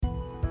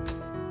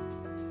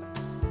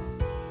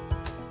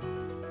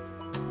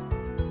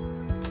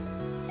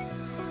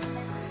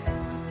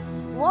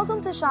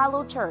Welcome to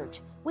Shiloh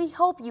Church. We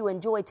hope you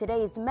enjoyed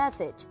today's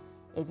message.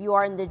 If you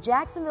are in the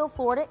Jacksonville,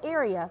 Florida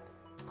area,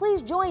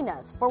 please join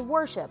us for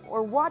worship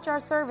or watch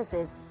our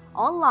services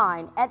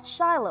online at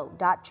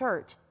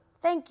shiloh.church.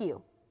 Thank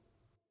you.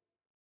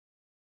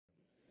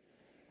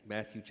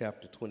 Matthew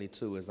chapter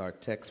 22 is our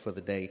text for the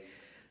day,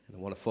 and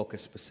I want to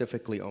focus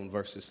specifically on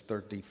verses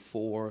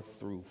 34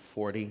 through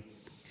 40.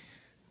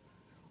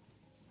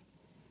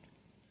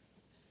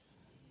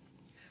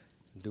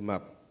 Do my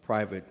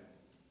private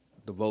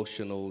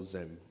devotionals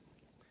and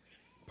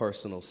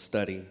personal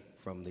study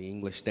from the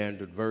English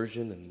Standard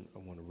Version, and I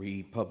want to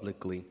read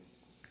publicly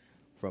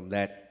from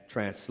that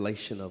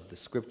translation of the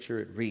scripture.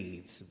 It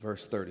reads,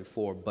 verse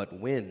 34, "But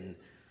when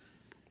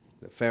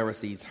the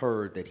Pharisees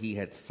heard that he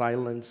had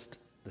silenced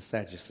the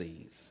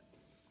Sadducees,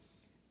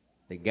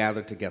 they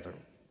gathered together.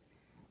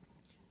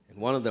 And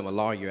one of them, a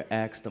lawyer,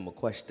 asked him a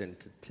question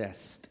to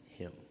test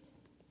him.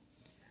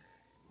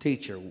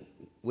 'Teacher,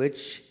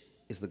 which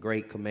is the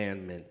great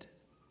commandment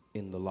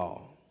in the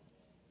law?'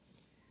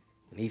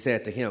 And he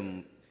said to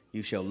him,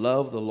 'You shall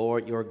love the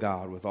Lord your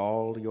God with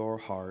all your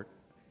heart,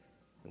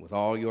 and with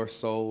all your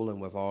soul, and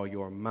with all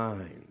your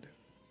mind.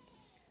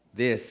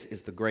 This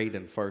is the great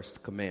and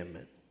first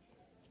commandment.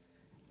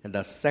 And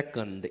the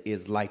second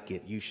is like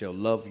it. You shall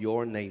love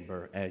your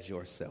neighbor as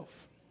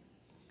yourself.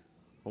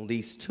 On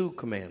these two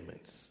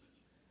commandments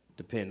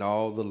depend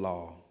all the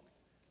law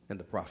and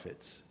the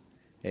prophets.'"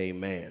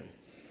 Amen.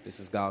 This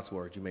is God's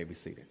word. You may be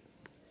seated.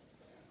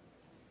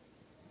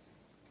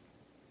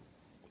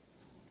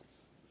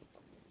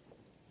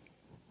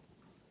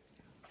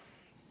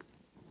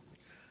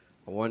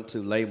 I want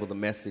to label the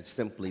message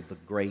simply the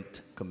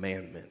Great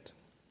Commandment.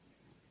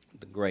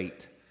 The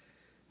Great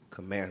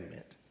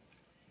Commandment.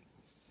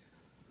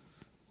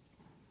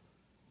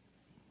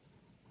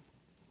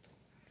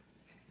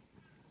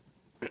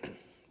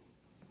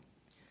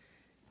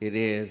 It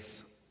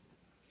is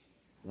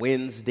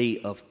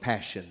Wednesday of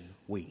Passion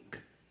Week.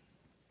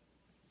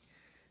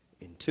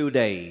 In 2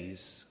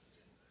 days,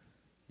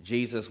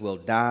 Jesus will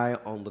die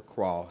on the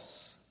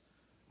cross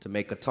to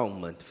make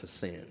atonement for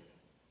sin.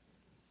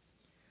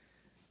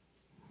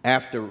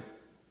 After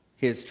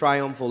his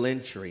triumphal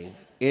entry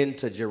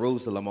into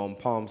Jerusalem on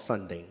Palm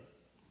Sunday,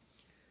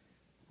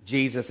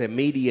 Jesus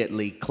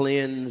immediately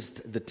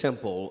cleansed the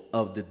temple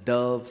of the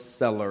dove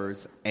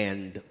sellers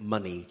and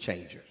money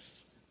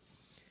changers.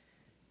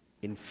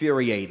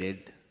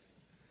 Infuriated,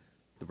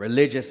 the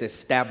religious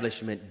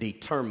establishment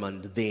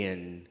determined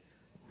then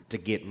to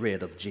get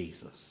rid of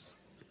Jesus.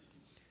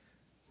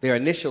 Their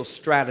initial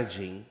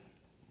strategy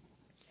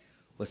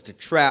was to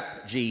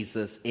trap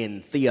Jesus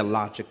in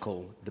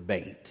theological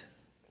debate.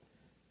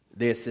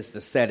 This is the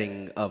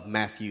setting of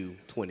Matthew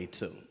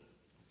 22.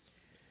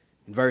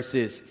 In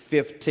verses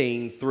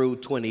 15 through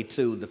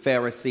 22, the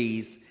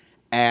Pharisees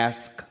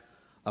ask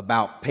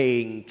about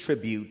paying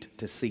tribute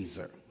to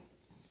Caesar.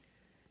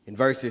 In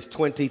verses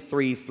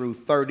 23 through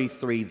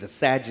 33, the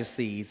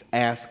Sadducees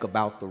ask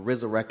about the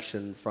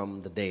resurrection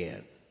from the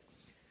dead.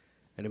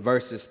 And in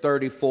verses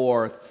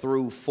 34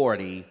 through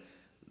 40,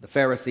 the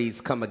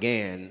Pharisees come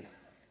again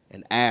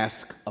and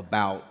ask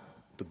about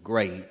the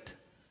Great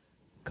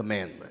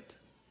Commandment.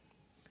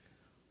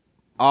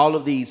 All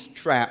of these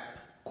trap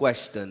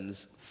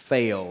questions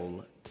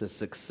fail to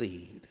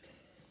succeed.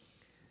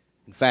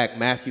 In fact,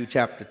 Matthew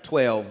chapter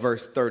 12,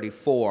 verse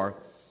 34,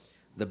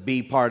 the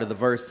B part of the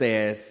verse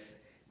says,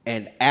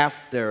 "And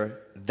after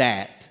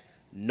that,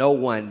 no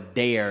one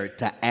dared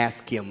to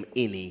ask him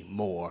any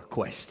more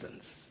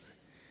questions."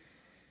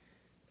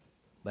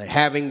 But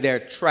having their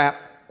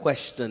trap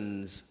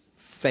questions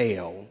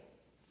fail,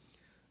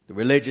 the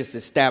religious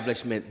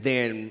establishment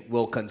then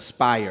will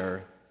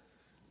conspire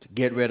to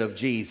get rid of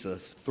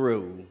Jesus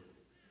through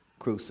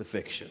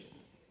crucifixion.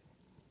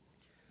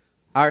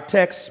 Our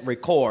text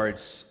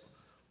records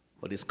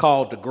what is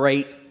called the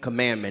Great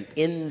Commandment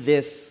in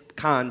this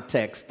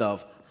context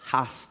of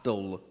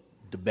hostile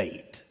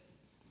debate.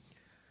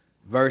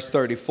 Verse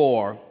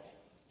 34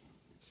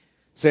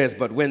 says,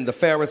 "But when the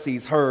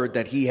Pharisees heard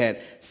that he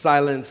had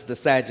silenced the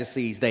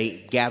Sadducees, they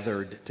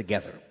gathered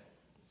together."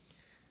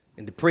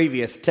 In the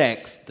previous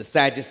text, the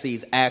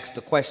Sadducees asked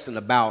a question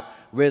about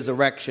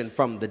resurrection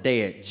from the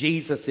dead.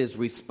 Jesus'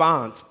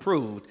 response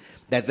proved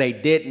that they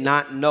did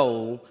not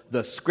know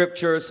the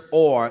scriptures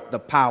or the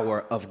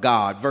power of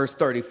God. Verse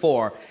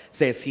 34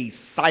 says he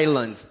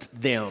silenced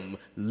them.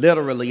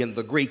 Literally in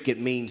the Greek, it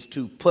means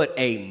to put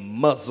a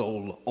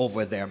muzzle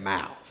over their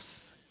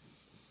mouths.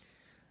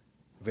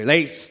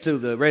 Relates to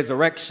the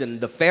resurrection,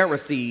 the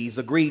Pharisees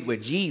agreed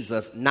with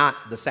Jesus,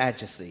 not the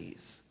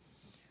Sadducees.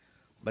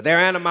 But their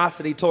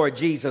animosity toward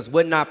Jesus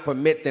would not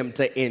permit them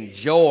to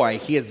enjoy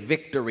his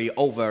victory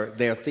over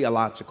their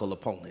theological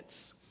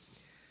opponents.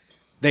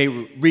 They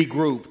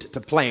regrouped to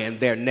plan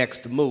their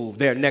next move.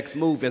 Their next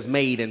move is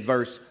made in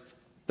verse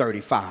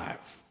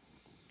 35.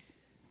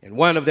 And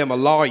one of them, a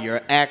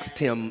lawyer, asked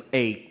him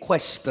a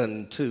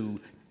question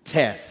to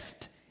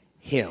test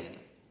him.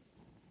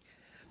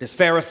 This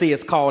Pharisee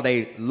is called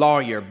a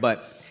lawyer,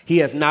 but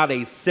he is not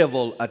a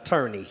civil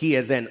attorney. He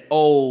is an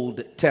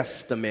Old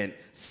Testament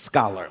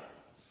scholar.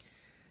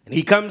 And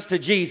he comes to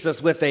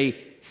Jesus with a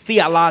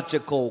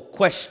theological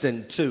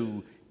question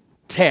to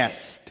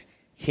test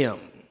him.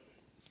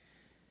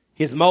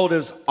 His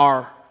motives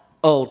are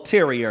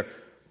ulterior,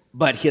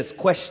 but his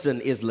question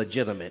is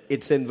legitimate.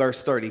 It's in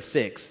verse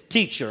 36.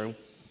 Teacher,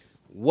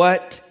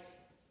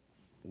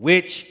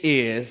 which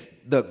is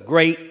the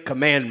great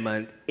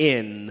commandment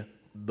in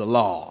the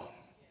law?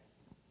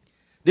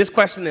 This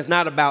question is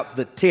not about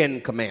the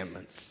 10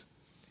 commandments.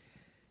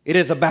 It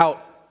is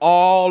about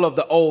all of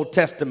the Old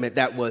Testament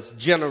that was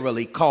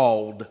generally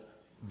called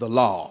the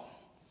law.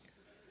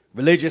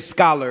 Religious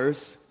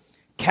scholars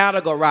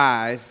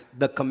categorize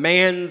the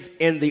commands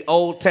in the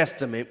Old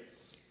Testament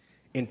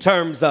in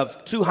terms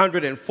of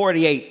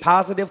 248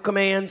 positive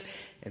commands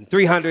and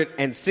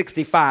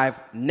 365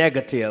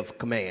 negative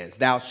commands.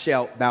 Thou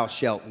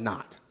shalt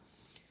not.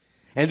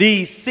 And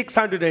these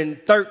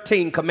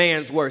 613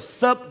 commands were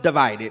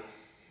subdivided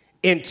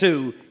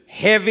into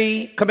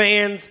heavy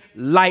commands,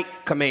 light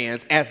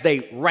commands, as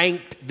they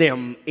ranked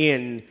them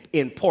in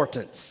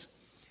importance.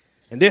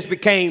 And this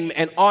became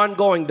an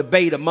ongoing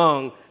debate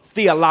among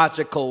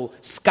theological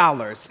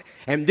scholars.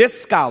 And this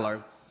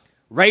scholar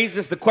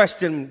raises the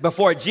question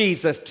before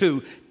Jesus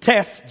to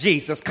test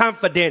Jesus,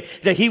 confident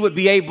that he would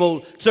be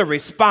able to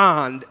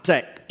respond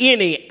to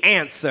any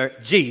answer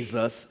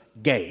Jesus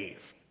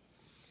gave.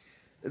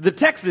 The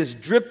text is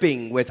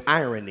dripping with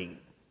irony.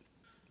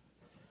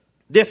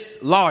 This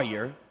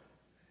lawyer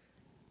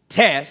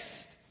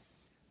tests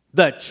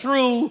the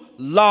true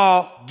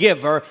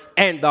lawgiver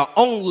and the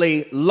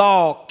only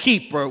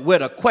lawkeeper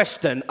with a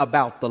question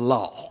about the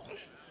law.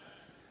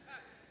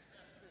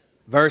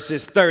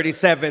 Verses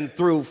 37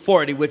 through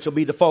 40, which will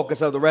be the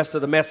focus of the rest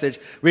of the message,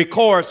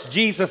 records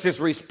Jesus'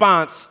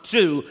 response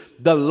to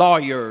the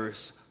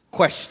lawyer's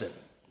question.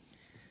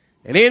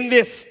 And in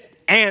this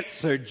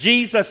answer,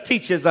 Jesus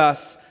teaches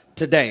us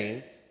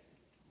today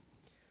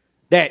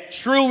that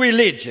true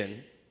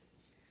religion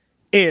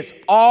is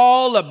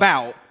all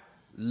about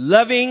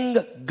loving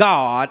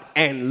God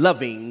and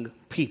loving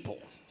people.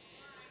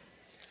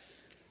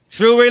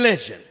 True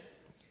religion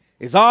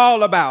is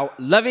all about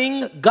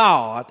loving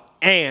God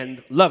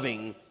and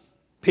loving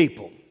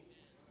people.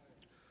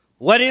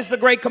 What is the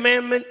great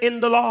commandment in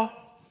the law?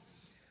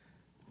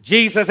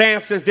 Jesus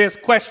answers this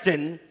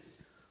question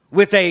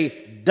with a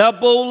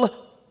double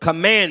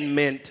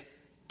commandment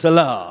to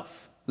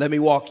love. Let me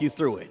walk you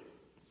through it.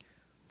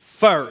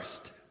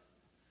 First,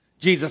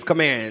 Jesus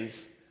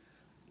commands,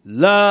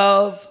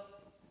 love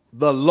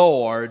the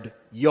Lord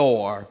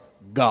your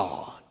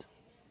God.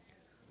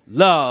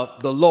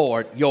 Love the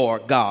Lord your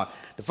God.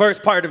 The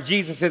first part of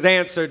Jesus'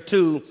 answer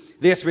to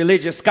this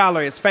religious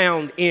scholar is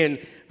found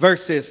in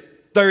verses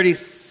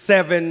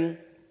 37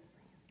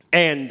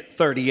 and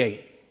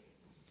 38.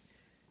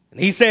 And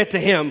he said to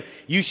him,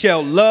 you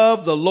shall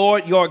love the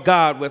Lord your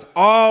God with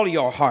all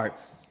your heart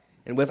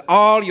and with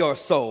all your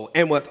soul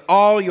and with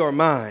all your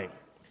mind.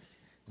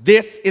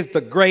 This is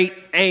the great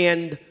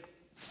and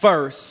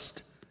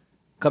first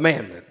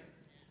commandment.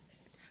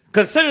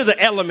 Consider the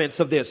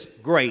elements of this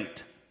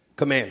great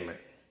commandment.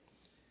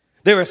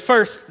 There is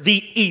first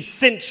the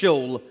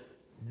essential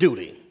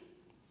duty.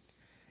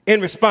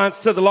 In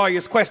response to the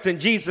lawyer's question,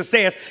 Jesus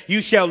says,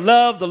 you shall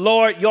love the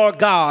Lord your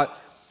God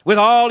with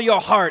all your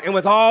heart and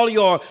with all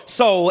your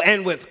soul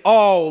and with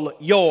all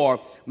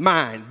your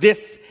mind.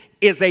 This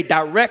is a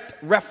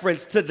direct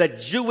reference to the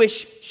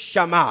Jewish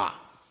Shema.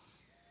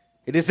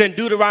 It is in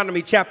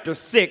Deuteronomy chapter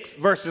 6,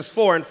 verses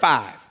 4 and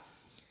 5.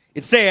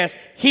 It says,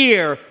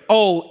 hear,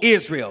 O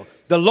Israel,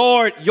 the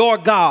Lord your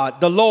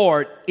God, the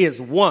Lord is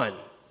one.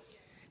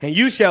 And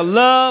you shall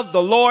love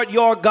the Lord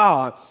your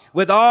God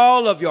with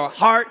all of your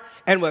heart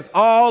and with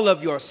all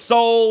of your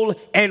soul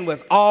and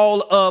with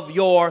all of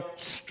your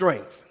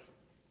strength.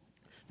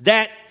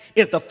 That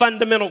is the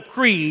fundamental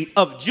creed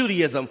of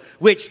Judaism,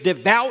 which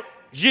devout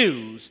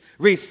Jews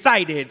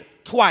recited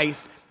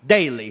twice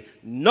daily.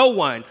 No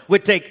one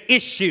would take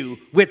issue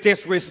with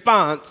this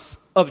response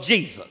of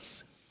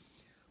Jesus.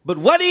 But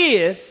what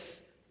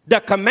is the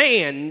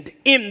command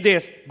in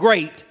this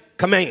great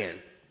command?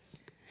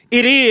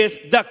 It is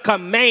the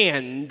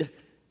command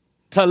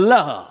to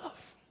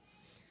love.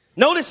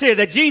 Notice here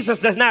that Jesus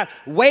does not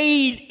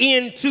wade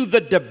into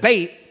the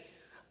debate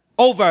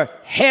over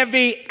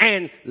heavy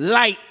and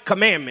light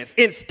commandments.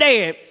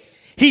 Instead,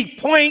 he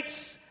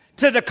points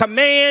to the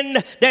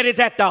command that is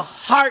at the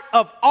heart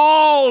of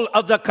all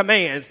of the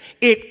commands.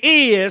 It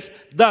is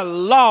the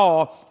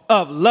law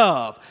of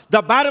love.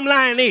 The bottom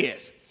line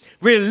is,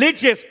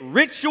 religious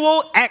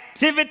ritual,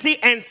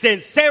 activity, and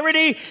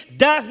sincerity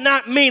does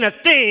not mean a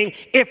thing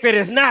if it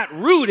is not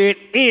rooted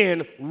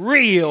in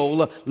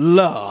real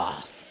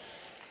love.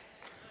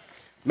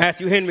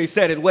 Matthew Henry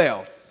said it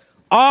well.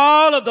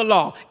 All of the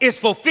law is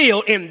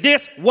fulfilled in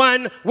this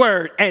one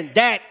word, and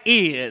that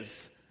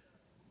is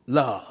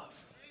love.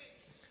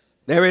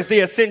 There is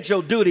the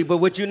essential duty, but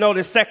would you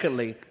notice,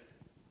 secondly,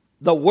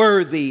 the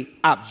worthy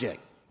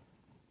object?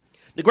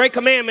 The Great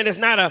Commandment is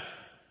not a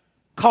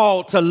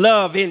call to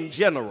love in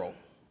general.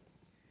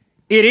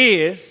 It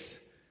is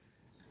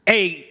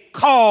a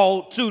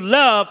called to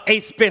love a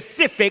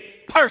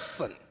specific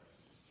person.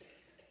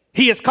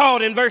 He is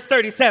called in verse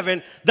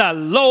 37, the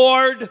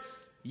Lord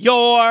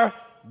your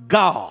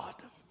God.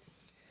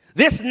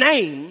 This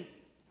name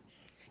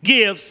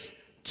gives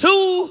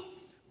two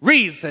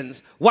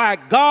reasons why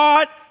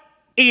God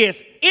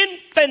is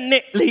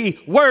infinitely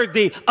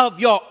worthy of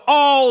your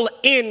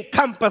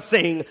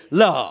all-encompassing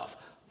love.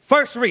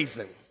 First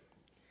reason,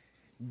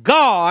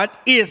 God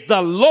is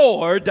the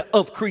Lord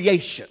of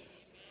creation.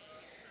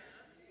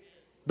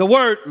 The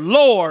word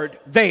Lord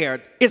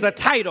there is a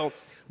title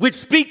which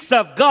speaks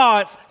of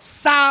God's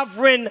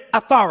sovereign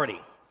authority.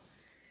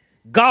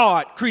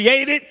 God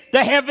created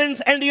the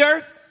heavens and the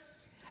earth,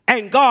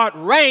 and God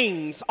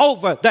reigns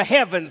over the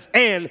heavens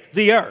and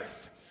the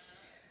earth.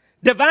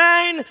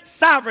 Divine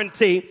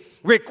sovereignty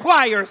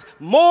requires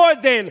more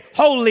than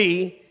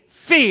holy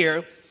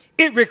fear.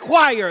 It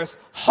requires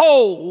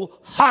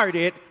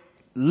wholehearted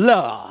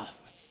love.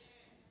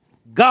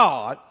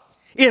 God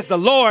is the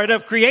Lord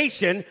of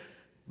creation,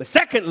 but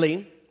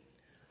secondly,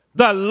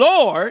 the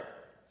Lord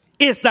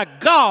is the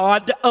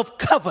God of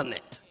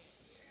covenant.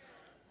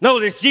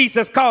 Notice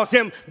Jesus calls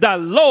him the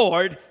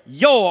Lord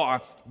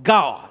your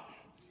God.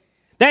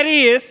 That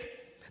is,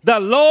 the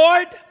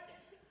Lord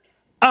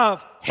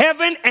of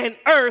heaven and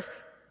earth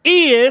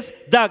is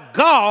the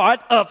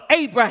God of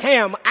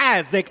Abraham,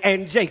 Isaac,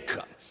 and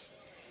Jacob.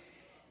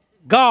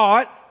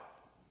 God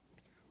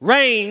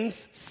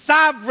reigns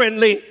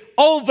sovereignly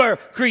over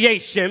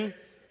creation,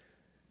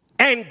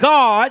 and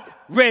God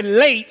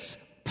relates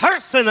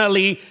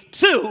personally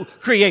to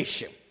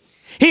creation.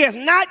 He is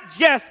not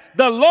just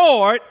the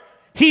Lord,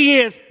 he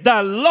is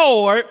the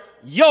Lord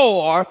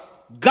your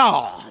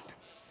God.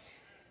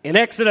 In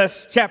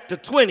Exodus chapter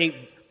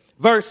 20,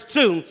 verse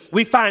 2,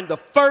 we find the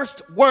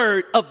first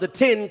word of the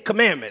 10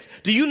 Commandments.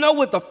 Do you know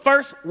what the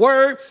first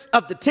word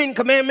of the 10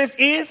 Commandments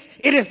is?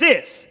 It is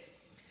this: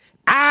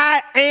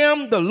 I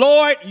am the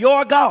Lord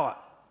your God,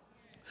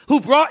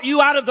 who brought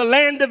you out of the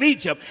land of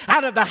Egypt,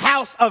 out of the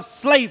house of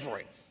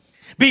slavery.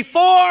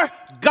 Before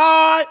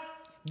God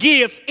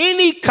gives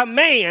any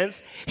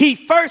commands, he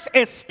first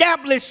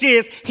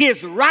establishes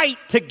his right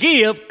to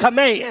give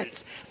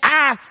commands.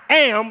 I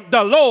am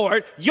the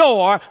Lord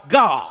your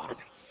God.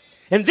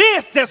 And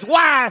this is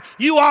why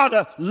you ought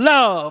to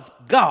love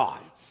God.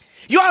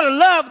 You ought to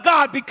love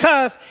God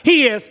because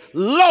he is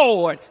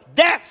Lord.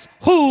 That's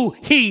who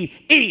he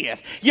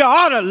is. You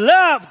ought to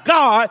love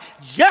God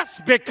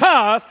just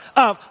because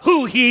of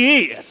who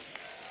he is.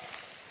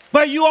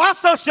 But you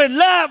also should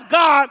love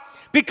God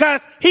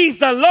because he's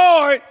the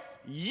Lord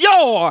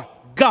your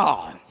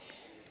God.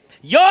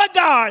 Your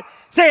God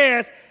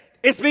says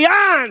it's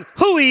beyond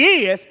who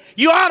he is.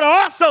 You ought to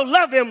also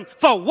love him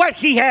for what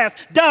he has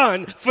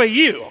done for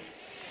you.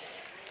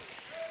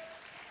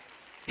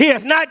 He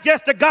is not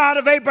just the God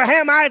of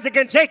Abraham, Isaac,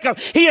 and Jacob.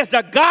 He is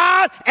the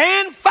God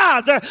and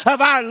Father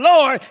of our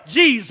Lord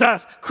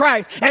Jesus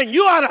Christ. And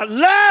you ought to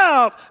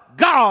love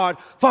God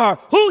for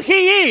who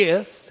he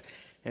is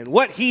and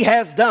what he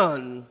has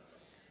done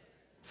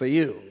for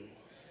you.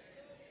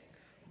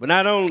 But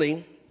not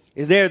only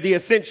is there the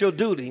essential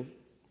duty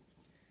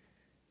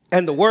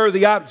and the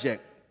worthy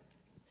object,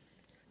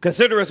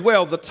 consider as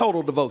well the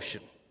total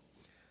devotion.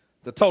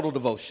 The total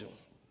devotion.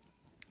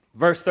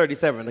 Verse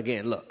 37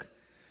 again, look.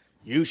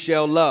 You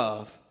shall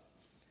love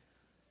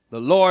the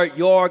Lord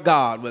your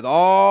God with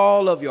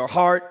all of your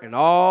heart and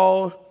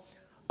all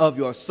of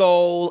your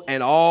soul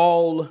and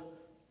all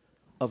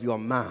of your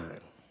mind.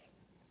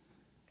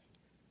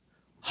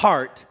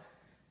 Heart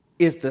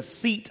is the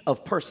seat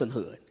of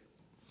personhood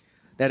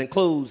that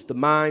includes the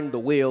mind, the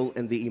will,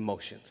 and the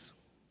emotions.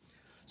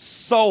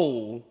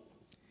 Soul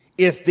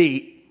is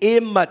the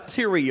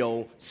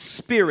immaterial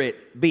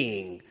spirit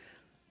being,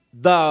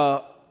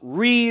 the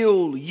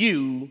real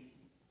you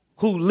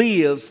who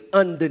lives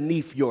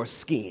underneath your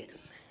skin.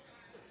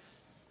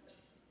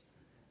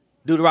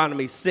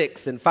 Deuteronomy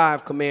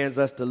 6:5 commands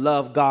us to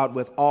love God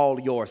with all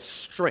your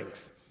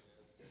strength.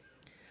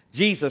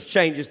 Jesus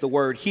changes the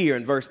word here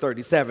in verse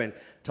 37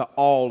 to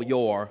all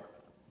your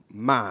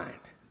mind.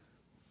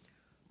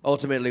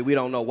 Ultimately, we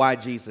don't know why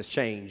Jesus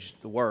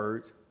changed the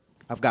word.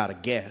 I've got a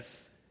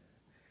guess.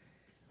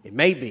 It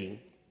may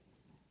be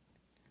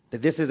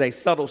that this is a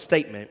subtle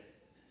statement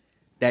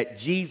that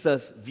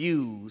Jesus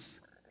views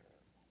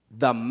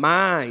the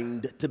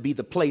mind to be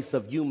the place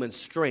of human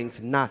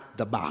strength, not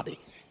the body.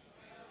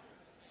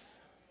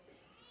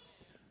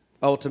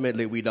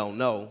 Ultimately, we don't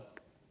know.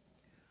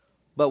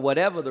 But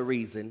whatever the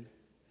reason,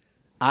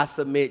 I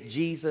submit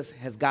Jesus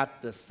has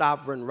got the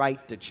sovereign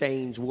right to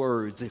change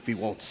words if he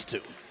wants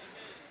to.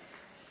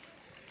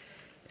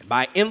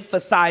 By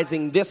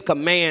emphasizing this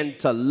command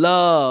to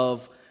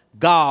love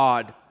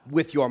God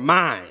with your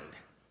mind,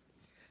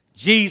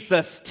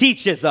 Jesus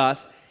teaches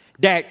us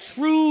that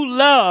true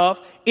love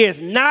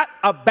is not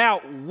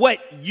about what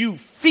you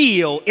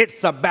feel,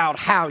 it's about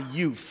how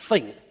you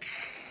think.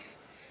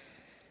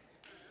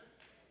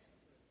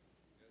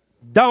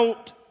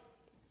 Don't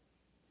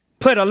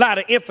put a lot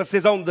of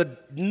emphasis on the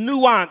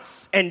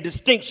nuance and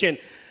distinction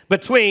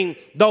between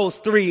those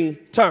three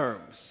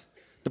terms.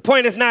 The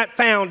point is not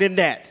found in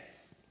that.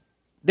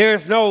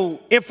 There's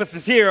no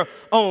emphasis here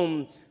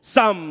on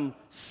some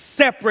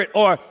separate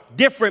or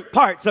different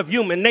parts of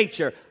human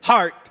nature: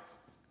 heart,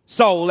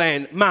 soul,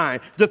 and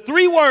mind. The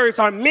three words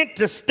are meant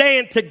to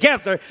stand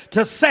together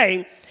to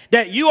say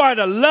that you are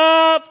to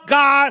love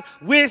God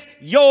with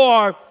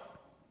your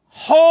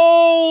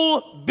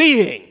whole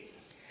being.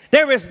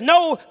 There is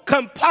no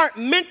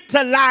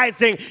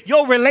compartmentalizing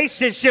your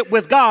relationship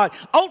with God.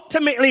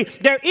 Ultimately,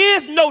 there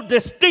is no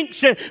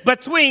distinction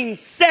between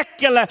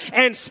secular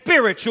and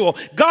spiritual.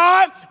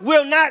 God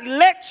will not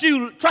let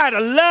you try to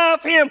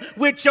love him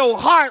with your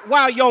heart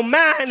while your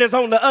mind is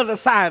on the other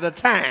side of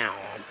town.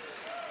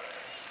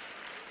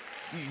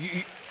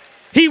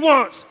 He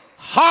wants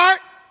heart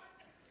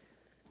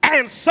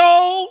and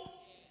soul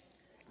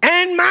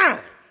and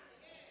mind.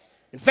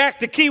 In fact,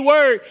 the key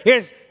word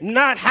is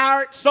not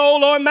heart,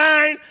 soul, or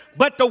mind,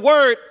 but the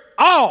word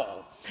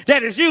all,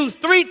 that is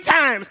used 3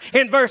 times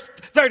in verse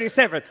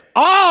 37.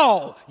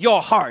 All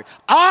your heart,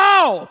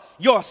 all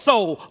your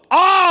soul,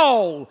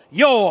 all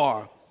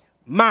your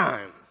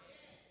mind.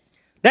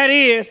 That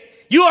is,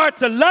 you are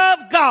to love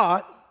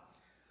God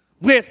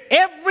with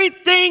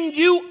everything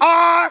you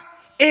are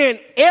in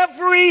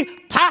every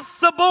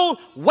possible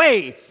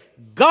way.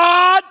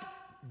 God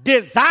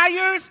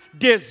desires,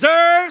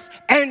 deserves,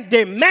 and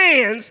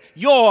demands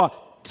your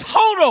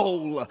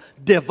total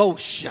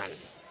devotion.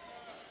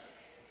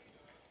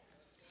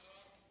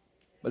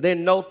 But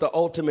then note the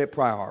ultimate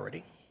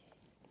priority.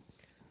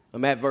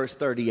 I'm at verse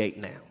 38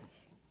 now.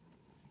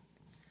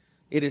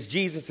 It is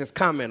Jesus'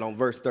 comment on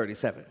verse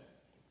 37.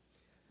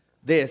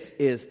 This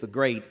is the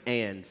great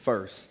and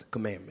first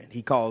commandment.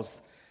 He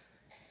calls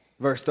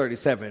verse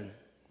 37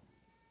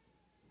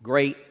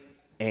 great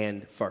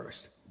and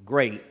first.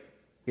 Great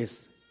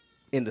is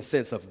in the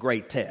sense of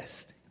great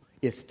test.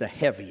 It's the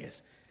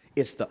heaviest.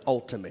 It's the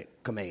ultimate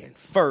command.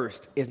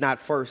 First is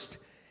not first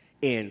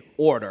in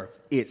order.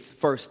 It's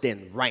first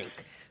in rank.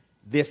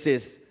 This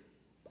is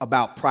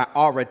about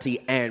priority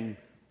and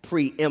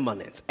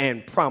preeminence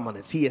and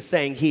prominence. He is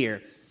saying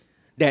here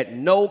that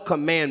no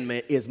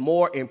commandment is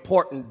more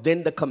important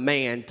than the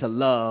command to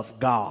love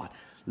God.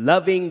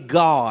 Loving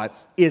God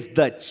is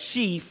the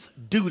chief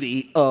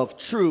duty of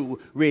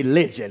true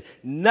religion.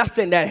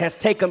 Nothing that has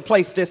taken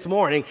place this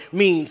morning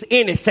means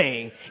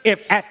anything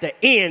if at the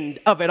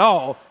end of it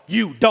all,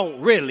 you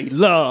don't really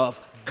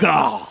love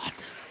God.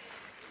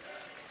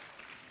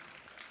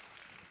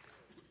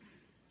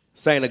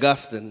 St.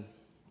 Augustine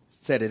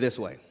said it this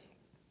way: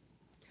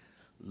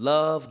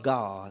 love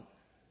God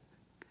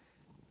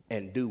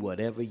and do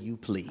whatever you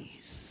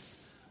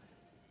please.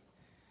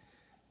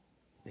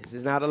 This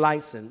is not a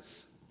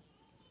license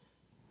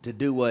to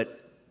do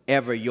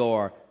whatever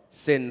your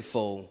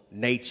sinful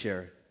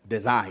nature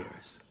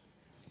desires.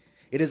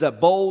 It is a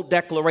bold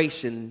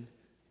declaration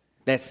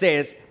that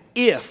says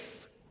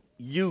if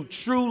you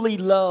truly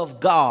love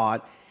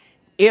God,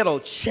 it'll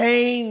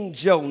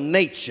change your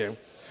nature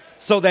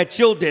so that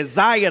you'll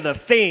desire the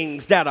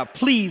things that are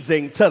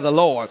pleasing to the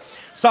Lord.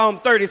 Psalm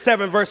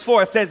 37 verse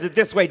 4 says it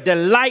this way: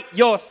 delight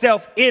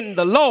yourself in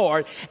the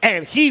Lord,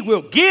 and he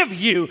will give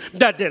you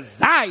the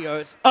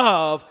desires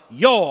of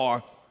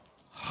your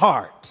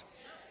heart.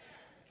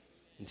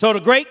 And so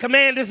the great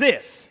command is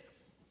this: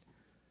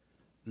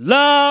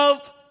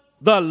 love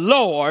the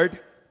Lord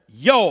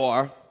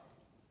your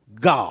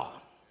God.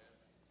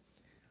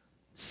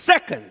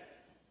 Second,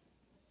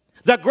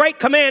 the great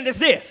command is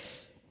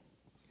this: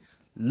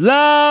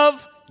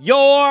 love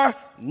your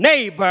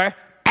neighbor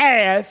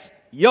as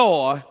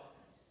yourself.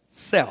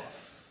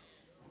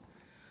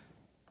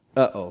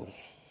 Uh-oh.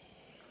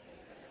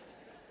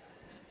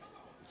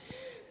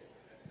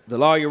 The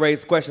lawyer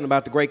raised a question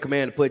about the great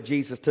command to put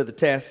Jesus to the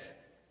test.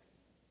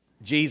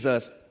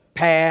 Jesus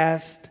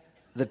passed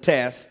the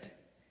test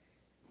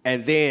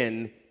and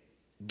then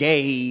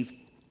gave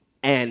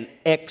an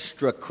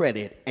extra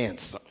credit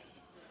answer.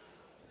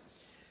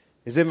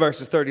 It's in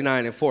verses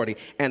 39 and 40.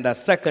 And the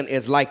second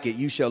is like it: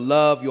 you shall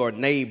love your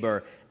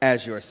neighbor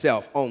as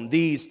yourself. On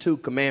these 2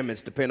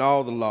 commandments depend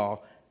all the law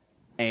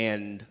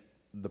and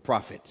the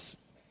prophets.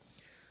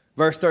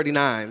 Verse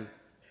 39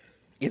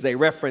 is a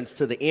reference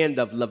to the end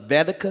of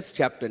Leviticus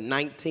chapter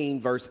 19,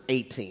 verse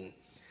 18,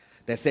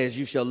 that says,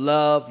 you shall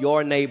love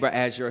your neighbor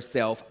as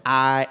yourself.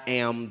 I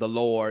am the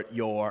Lord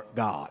your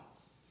God.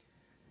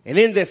 And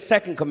in this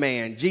second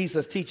command,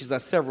 Jesus teaches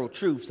us several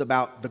truths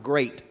about the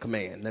great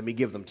command. Let me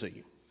give them to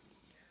you.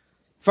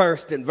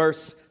 First, in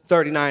verse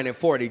 39 and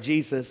 40,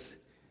 Jesus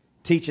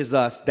teaches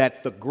us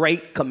that the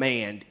great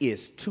command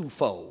is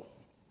twofold.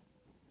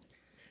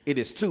 It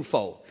is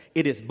twofold.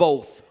 It is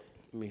both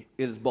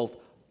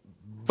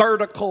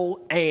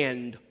vertical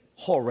and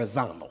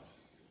horizontal.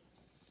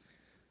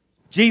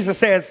 Jesus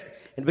says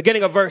in the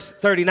beginning of verse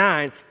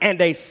 39,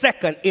 and a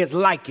second is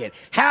like it.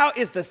 How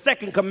is the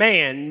second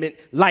commandment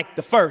like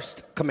the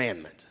first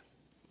commandment?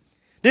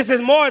 This is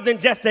more than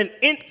just an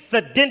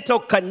incidental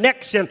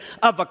connection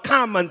of a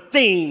common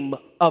theme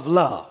of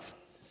love.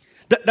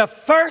 The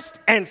first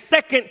and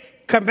second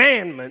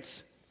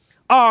commandments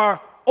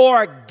are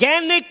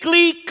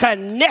organically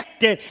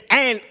connected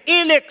and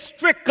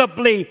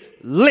inextricably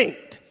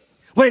linked.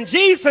 When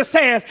Jesus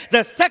says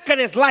the second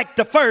is like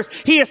the first,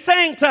 he is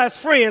saying to us,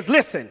 friends,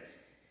 listen,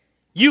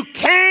 you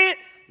can't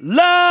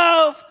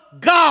love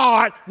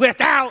God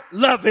without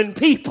loving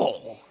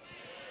people.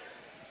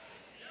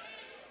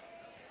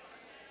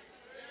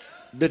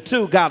 The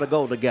two got to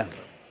go together.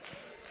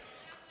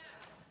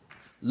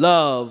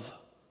 Love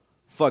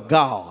for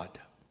God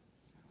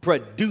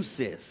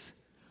produces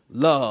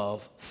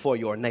love for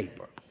your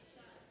neighbor.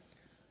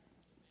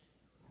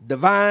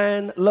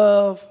 Divine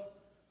love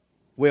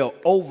will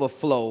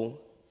overflow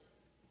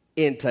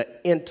into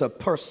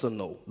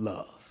interpersonal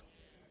love.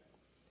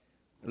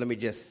 Let me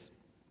just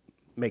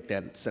make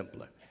that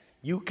simpler.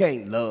 You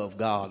can't love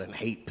God and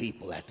hate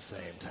people at the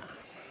same time.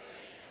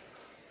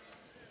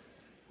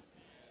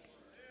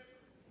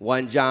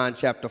 1 John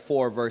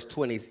 4 verse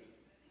 20.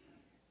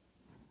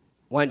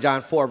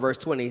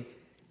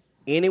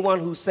 Anyone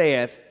who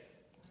says,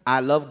 I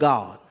love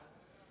God,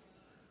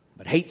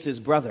 but hates his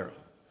brother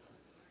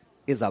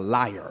is a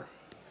liar.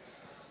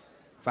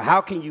 For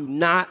how can you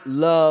not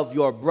love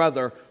your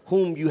brother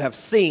whom you have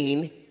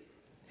seen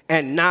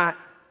and not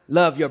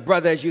love your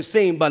brother as you've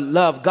seen, but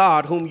love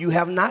God whom you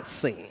have not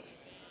seen?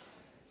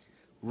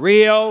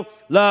 Real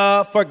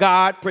love for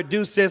God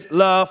produces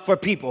love for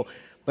people.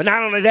 But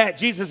not only that,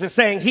 Jesus is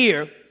saying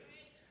here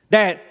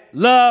that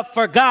love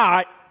for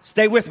God,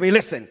 stay with me,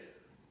 listen,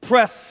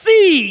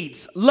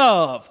 precedes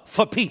love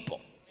for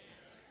people.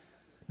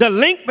 The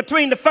link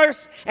between the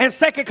first and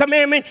second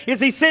commandment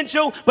is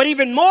essential, but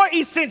even more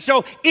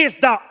essential is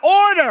the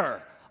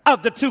order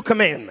of the two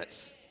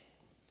commandments.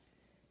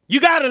 You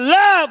got to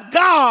love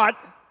God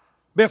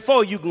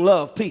before you can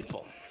love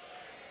people.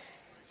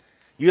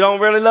 You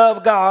don't really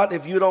love God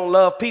if you don't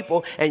love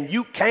people, and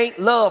you can't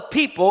love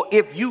people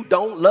if you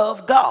don't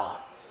love God.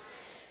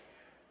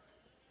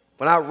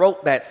 When I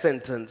wrote that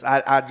sentence,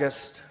 I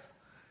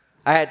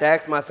had to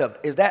ask myself,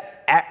 is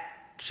that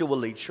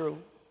actually true?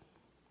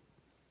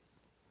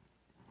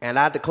 And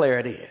I declare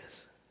it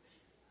is.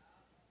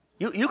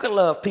 You can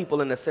love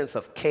people in the sense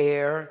of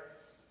care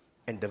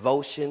and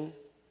devotion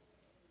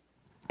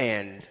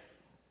and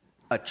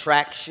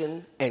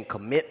attraction and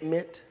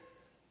commitment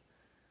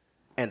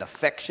and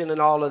affection and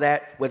all of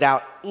that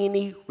without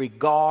any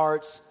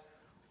regards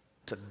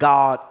to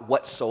God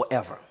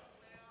whatsoever.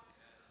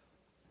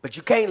 But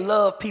you can't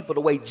love people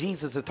the way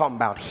Jesus is talking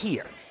about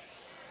here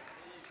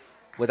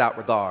without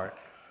regard.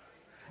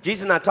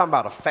 Jesus is not talking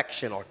about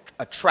affection or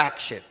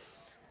attraction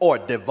or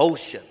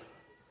devotion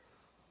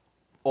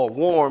or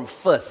warm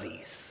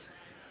fuzzies.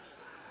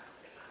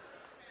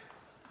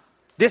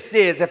 This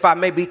is, if I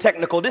may be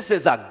technical, this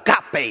is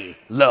agape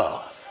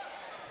love.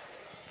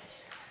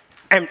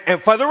 And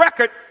for the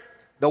record,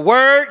 the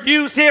word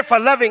used here for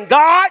loving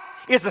God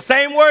is the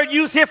same word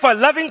used here for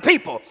loving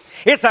people.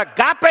 It's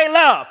agape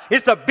love.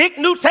 It's the big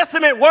New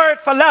Testament word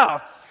for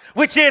love,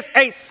 which is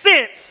a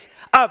sense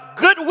of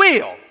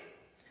goodwill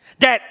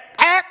that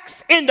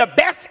acts in the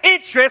best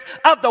interest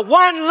of the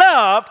one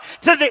loved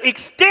to the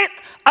extent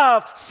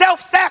of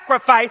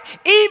self-sacrifice,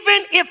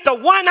 even if the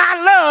one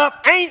I love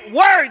ain't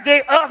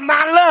worthy of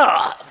my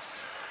love.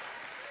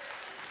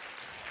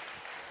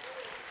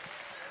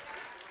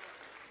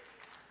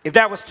 If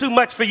that was too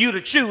much for you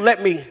to chew,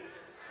 let me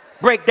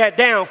break that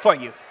down for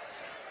you.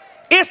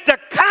 It's the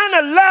kind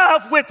of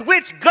love with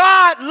which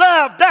God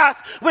loved us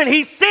when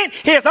he sent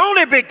his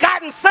only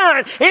begotten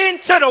son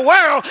into the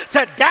world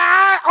to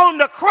die on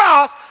the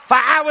cross for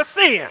our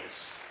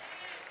sins.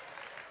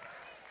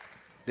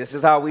 This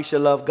is how we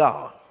should love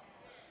God.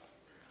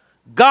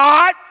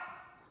 God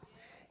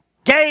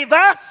gave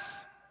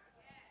us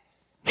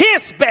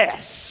his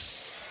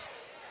best.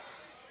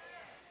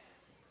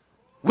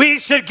 We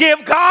should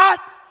give God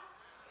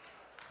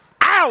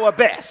our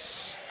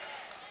best.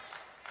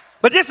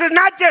 But this is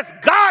not just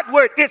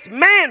Godward, it's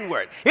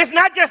manward. It's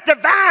not just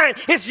divine,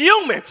 it's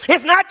human.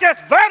 It's not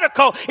just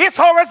vertical, it's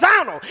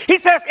horizontal. He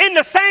says, in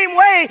the same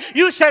way,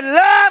 you should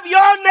love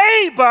your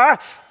neighbor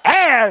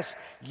as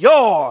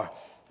yourself.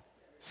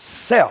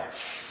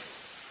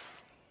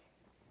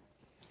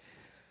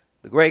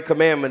 The Great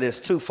Commandment is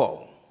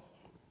twofold.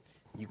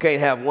 You can't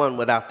have one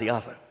without the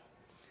other.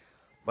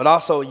 But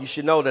also, you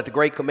should know that the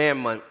Great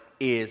Commandment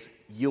is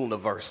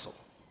universal.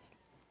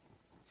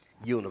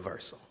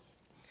 Universal.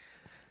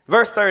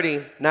 Verse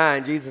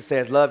 39, Jesus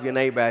says, love your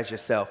neighbor as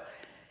yourself.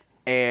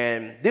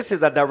 And this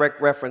is a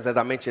direct reference, as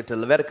I mentioned, to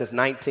Leviticus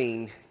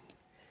 19,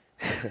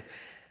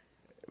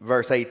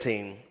 verse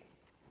 18.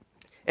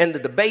 And the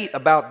debate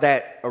about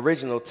that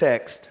original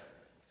text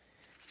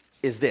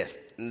is this.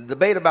 The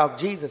debate about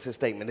Jesus'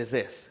 statement is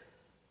this.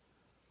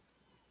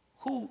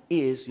 Who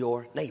is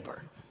your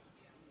neighbor?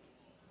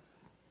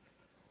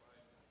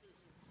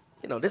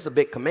 You know, this is a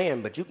big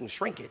command, but you can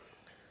shrink it,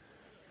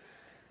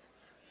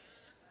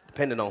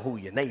 depending on who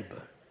your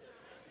neighbor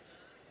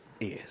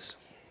is.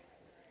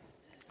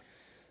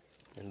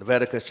 In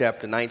Leviticus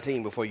chapter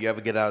 19, before you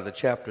ever get out of the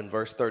chapter, in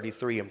verse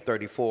 33 and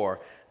 34,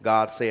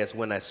 God says,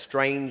 when a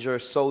stranger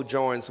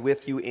sojourns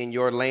with you in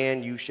your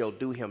land, you shall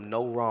do him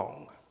no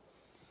wrong.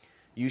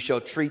 You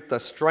shall treat the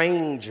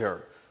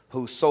stranger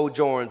who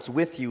sojourns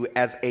with you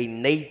as a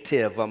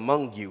native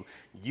among you.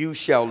 You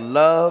shall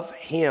love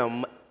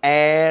him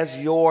as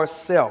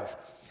yourself.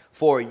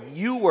 For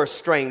you were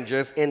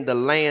strangers in the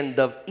land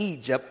of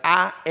Egypt.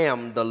 I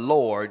am the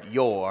Lord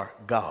your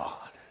God.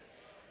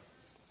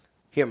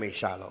 Hear me,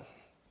 Shiloh.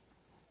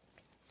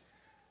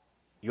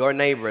 Your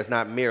neighbor is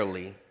not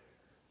merely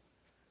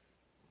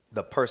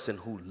the person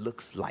who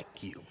looks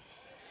like you.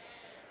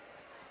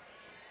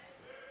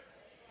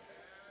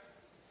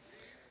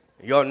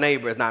 Your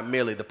neighbor is not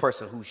merely the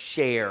person who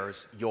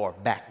shares your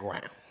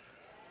background.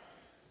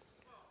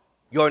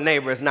 Your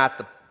neighbor is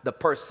not the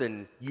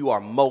person you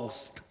are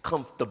most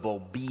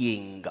comfortable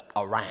being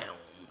around.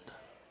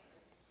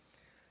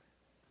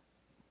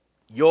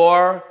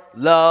 Your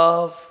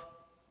love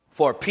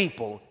for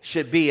people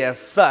should be as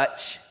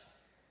such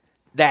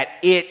that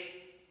it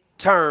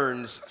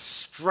turns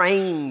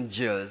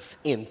strangers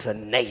into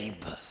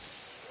neighbors.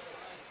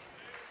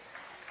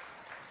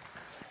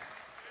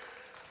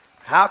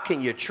 How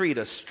can you treat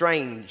a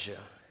stranger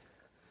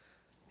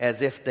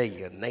as if they're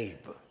your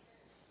neighbor?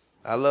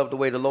 I love the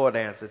way the Lord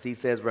answers. He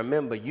says,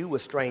 remember, you were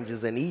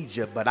strangers in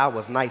Egypt, but I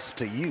was nice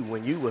to you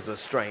when you was a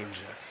stranger.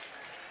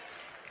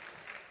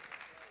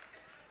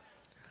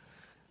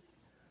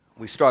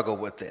 We struggle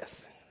with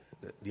this.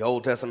 The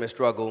Old Testament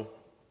struggle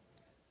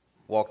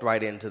walked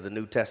right into the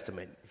New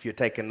Testament. If you're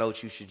taking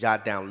notes, you should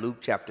jot down Luke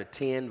chapter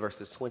 10,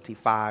 verses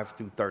 25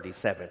 through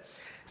 37.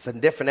 It's a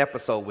different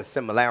episode with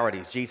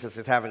similarities. Jesus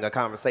is having a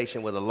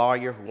conversation with a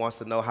lawyer who wants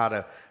to know how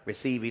to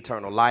receive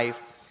eternal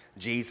life.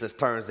 Jesus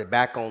turns it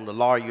back on the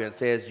lawyer and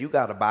says, you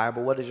got a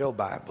Bible. What does your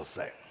Bible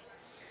say?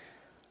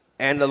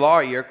 And the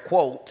lawyer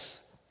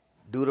quotes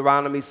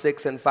Deuteronomy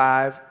 6 and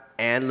 5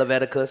 and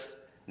Leviticus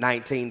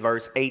 19,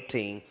 verse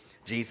 18.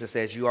 Jesus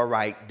says, you are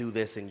right. Do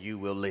this and you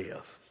will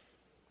live.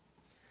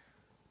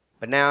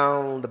 But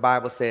now the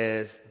Bible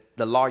says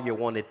the lawyer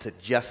wanted to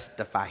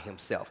justify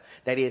himself.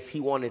 That is, he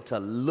wanted to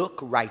look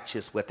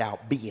righteous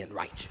without being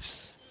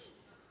righteous.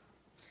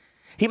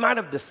 He might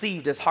have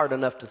deceived his heart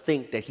enough to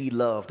think that he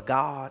loved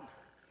God,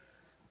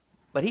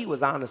 but he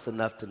was honest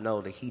enough to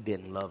know that he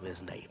didn't love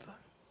his neighbor.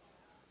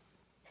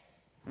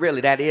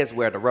 Really, that is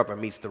where the rubber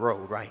meets the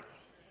road, right?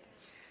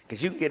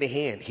 Because you can get in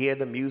here and hear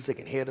the music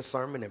and hear the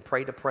sermon and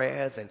pray the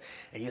prayers and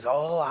you say,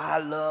 oh, I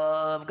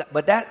love God.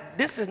 But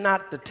this is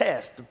not the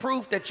test. The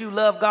proof that you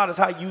love God is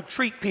how you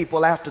treat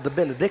people after the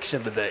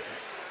benediction today.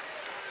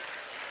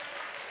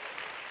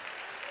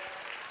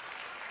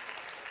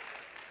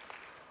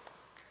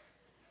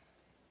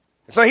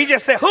 So he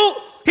just said,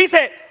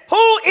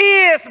 who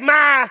is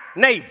my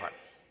neighbor?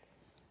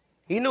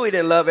 He knew he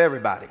didn't love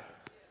everybody.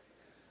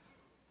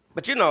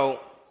 But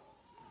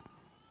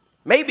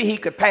maybe he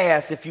could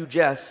pass if you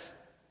just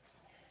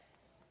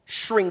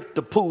shrink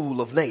the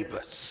pool of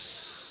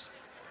neighbors.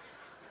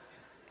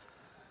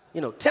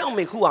 Tell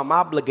me who I'm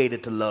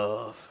obligated to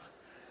love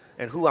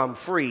and who I'm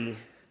free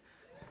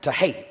to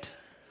hate.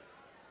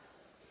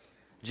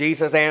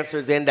 Jesus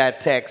answers in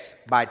that text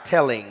by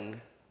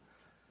telling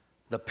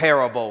the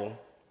parable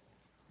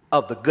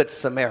of the Good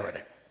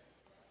Samaritan.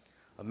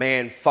 A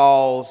man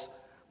falls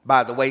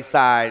by the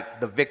wayside,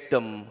 the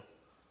victim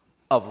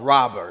of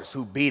robbers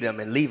who beat him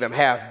and leave him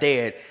half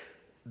dead.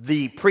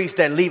 The priest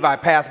and Levi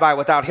pass by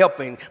without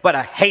helping, but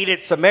a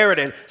hated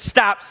Samaritan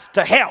stops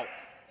to help.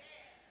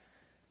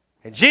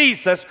 And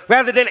Jesus,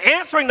 rather than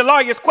answering the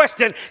lawyer's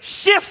question,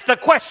 shifts the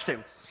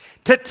question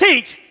to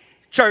teach,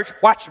 church,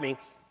 watch me,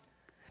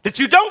 that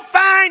you don't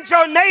find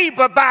your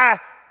neighbor by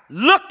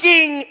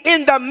looking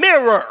in the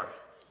mirror.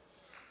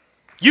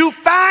 You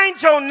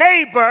find your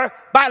neighbor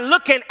by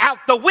looking out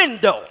the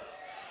window.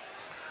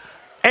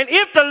 And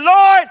if the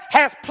Lord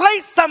has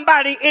placed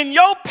somebody in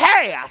your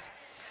path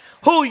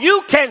who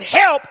you can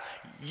help,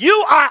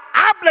 you are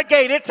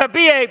obligated to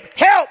be a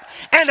help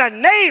and a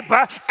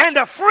neighbor and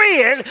a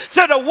friend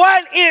to the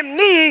one in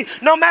need,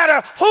 no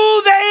matter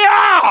who they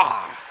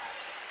are.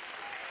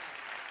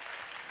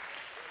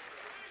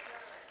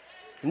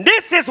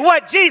 This is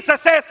what Jesus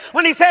says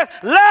when he says,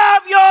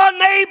 love your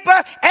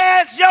neighbor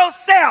as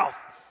yourself.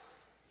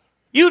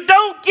 You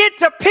don't get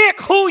to pick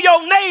who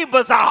your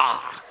neighbors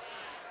are.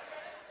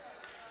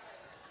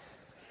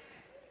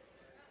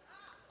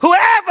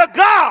 Whoever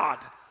God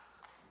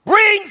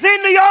brings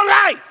into your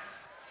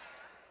life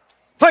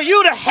for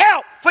you to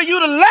help, for you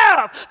to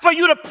love, for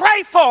you to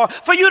pray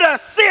for you to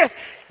assist,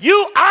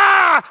 you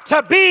are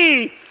to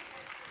be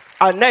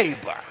a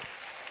neighbor.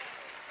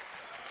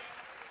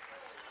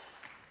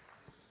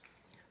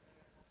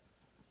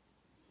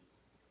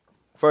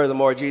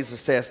 Furthermore, Jesus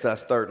says to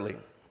us, thirdly,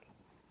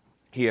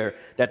 here,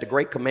 that the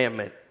Great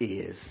Commandment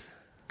is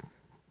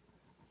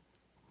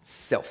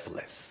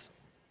selfless.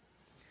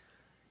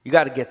 You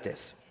got to get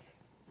this.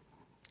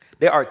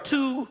 There are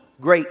two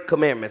great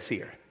commandments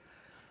here.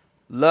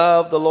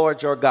 Love the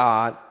Lord your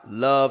God,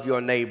 love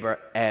your neighbor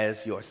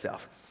as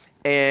yourself.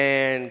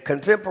 And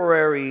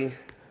contemporary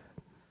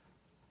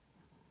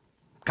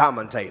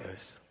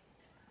commentators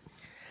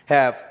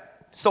have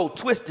so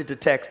twisted the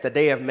text that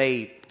they have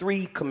made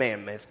three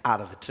commandments out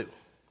of the two.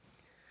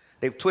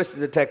 They've twisted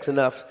the text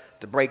enough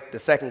to break the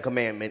second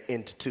commandment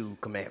into two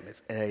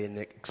commandments, an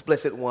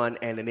explicit one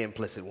and an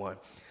implicit one.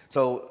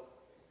 So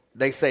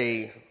they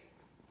say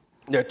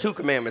there are two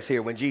commandments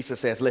here when Jesus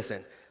says,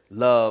 listen,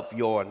 love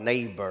your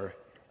neighbor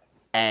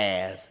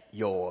as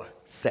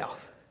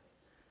yourself.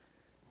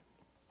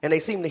 And they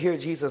seem to hear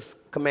Jesus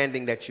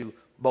commanding that you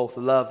both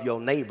love your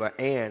neighbor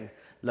and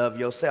love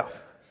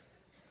yourself.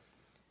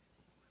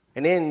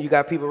 And then you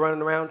got people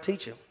running around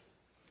teaching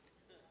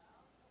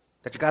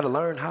that you got to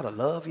learn how to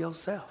love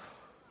yourself.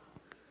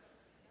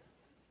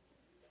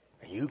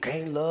 And you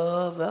can't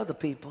love other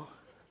people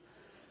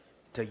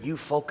till you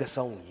focus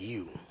on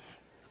you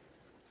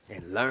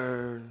and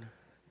learn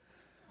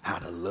how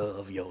to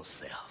love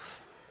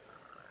yourself.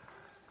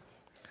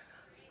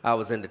 I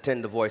was in the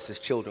Tender Voices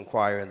Children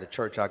Choir in the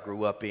church I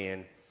grew up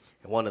in,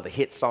 and one of the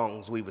hit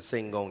songs we would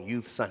sing on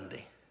Youth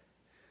Sunday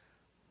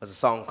was a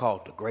song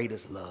called The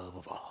Greatest Love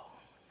of All.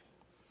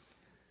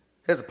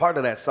 There's a part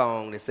of that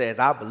song that says,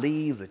 I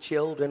believe the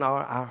children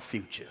are our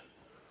future.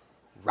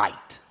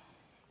 Right.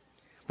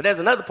 But there's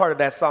another part of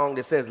that song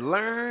that says,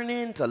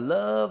 learning to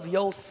love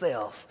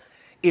yourself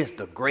is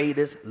the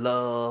greatest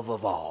love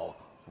of all.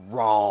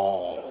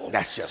 Wrong.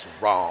 That's just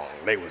wrong.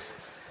 They was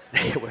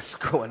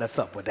screwing us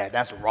up with that.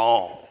 That's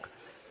wrong.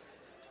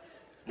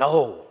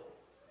 No.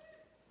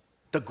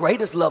 The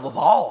greatest love of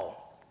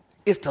all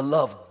is to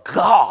love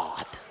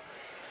God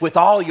with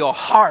all your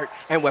heart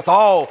and with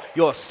all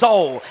your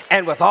soul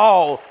and with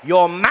all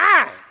your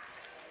mind.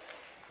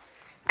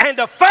 And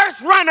the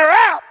first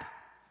runner-up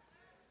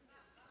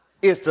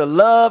is to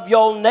love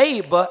your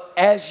neighbor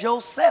as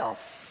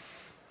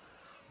yourself.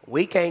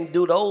 We can't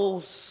do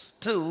those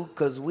two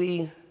because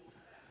we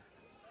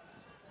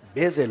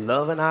busy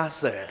loving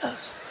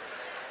ourselves.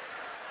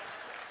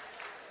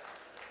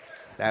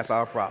 That's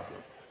our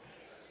problem.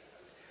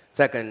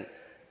 Second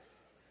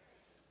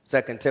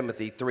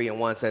Timothy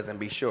 3:1 says, and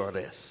be sure of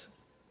this,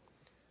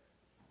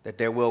 that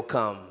there will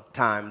come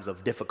times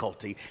of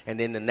difficulty. And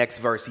then the next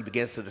verse, he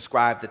begins to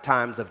describe the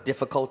times of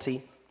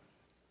difficulty.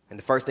 And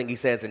the first thing he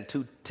says in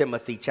 2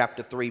 Timothy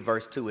chapter 3,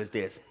 verse 2 is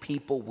this: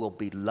 people will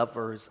be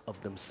lovers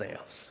of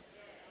themselves.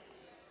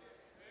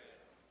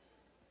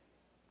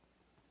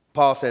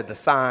 Paul said the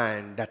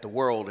sign that the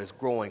world is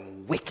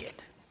growing wicked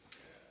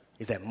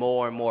is that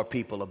more and more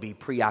people will be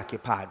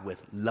preoccupied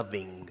with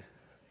loving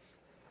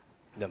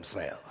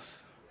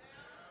themselves.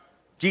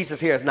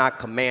 Jesus here is not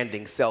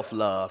commanding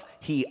self-love.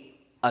 He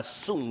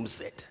assumes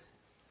it.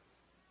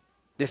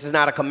 This is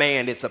not a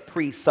command, it's a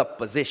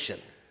presupposition.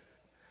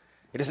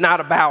 It is not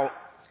about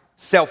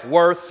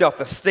self-worth,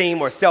 self-esteem,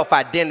 or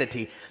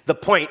self-identity. The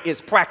point is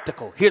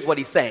practical. Here's what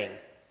he's saying.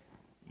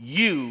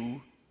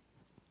 You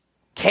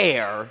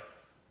care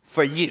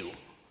for you.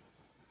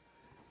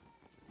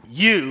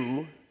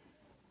 You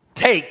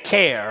take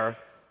care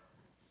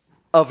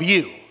of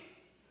you.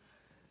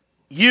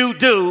 You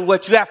do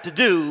what you have to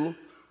do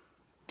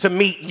to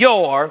meet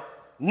your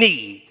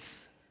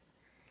needs.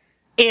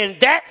 In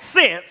that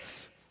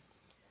sense,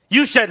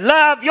 you should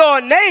love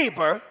your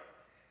neighbor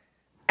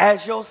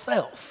as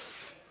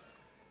yourself.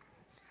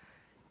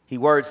 He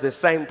words this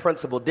same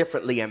principle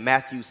differently in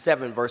Matthew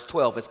 7, verse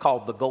 12. It's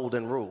called the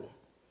Golden Rule.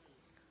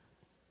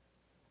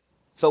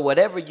 So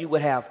whatever you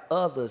would have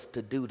others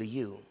to do to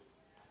you,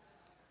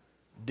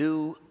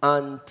 do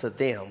unto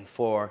them,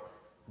 for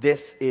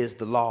this is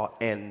the law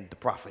and the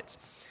prophets.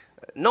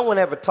 No one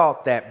ever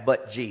taught that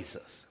but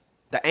Jesus.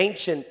 The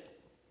ancient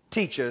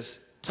teachers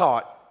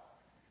taught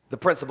the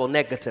principle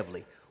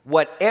negatively.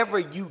 Whatever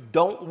you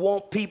don't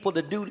want people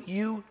to do to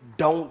you,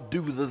 don't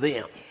do to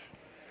them.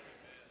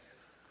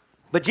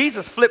 But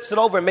Jesus flips it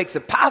over and makes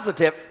it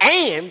positive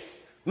and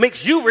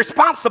makes you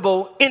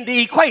responsible in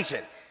the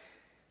equation.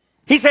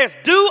 He says,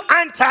 do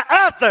unto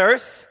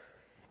others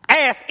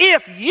as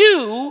if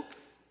you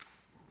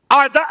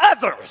are the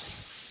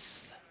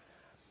others.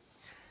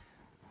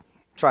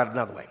 Try it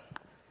another way.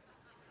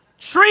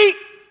 Treat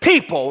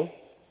people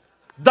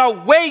the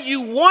way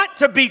you want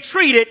to be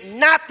treated,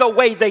 not the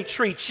way they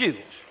treat you.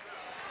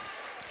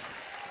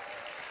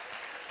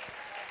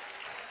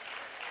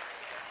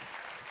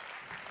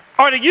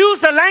 Or to use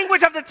the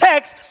language of the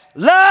text,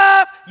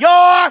 love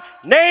your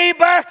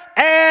neighbor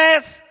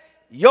as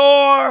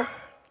yourself.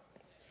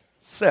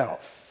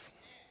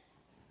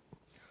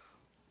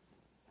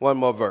 One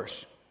more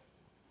verse.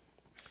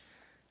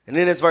 And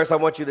in this verse, I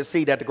want you to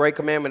see that the Great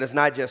Commandment is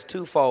not just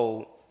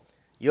twofold,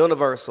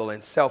 universal,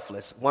 and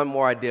selfless. One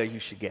more idea you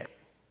should get.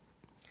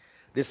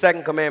 This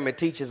second commandment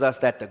teaches us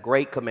that the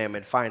Great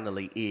Commandment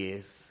finally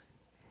is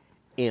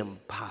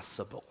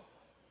impossible.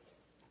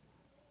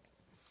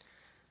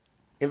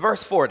 In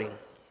verse 40,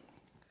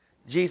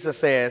 Jesus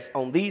says,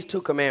 on these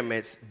two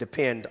commandments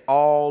depend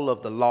all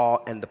of the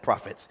law and the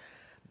prophets.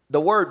 The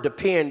word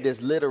depend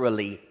is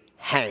literally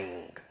hang.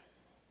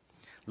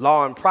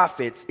 Law and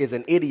prophets is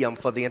an idiom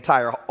for the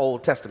entire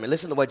Old Testament.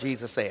 Listen to what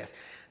Jesus says.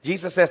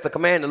 Jesus says the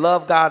command to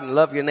love God and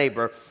love your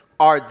neighbor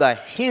are the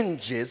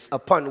hinges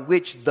upon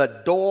which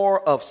the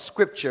door of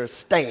Scripture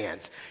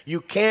stands. You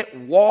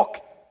can't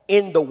walk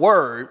in the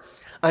Word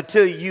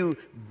until you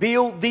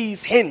build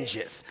these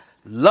hinges.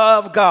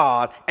 Love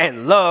God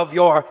and love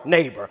your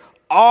neighbor.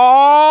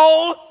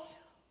 All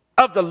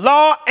of the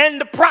law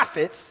and the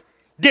prophets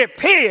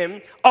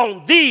depend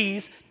on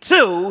these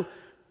two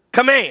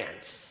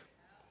commands.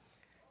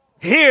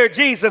 Here,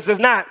 Jesus is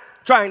not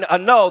trying to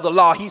annul the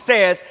law. He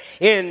says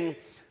in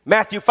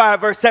Matthew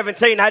 5, verse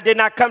 17, I did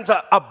not come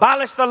to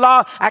abolish the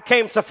law. I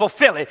came to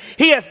fulfill it.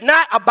 He is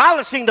not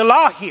abolishing the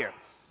law here.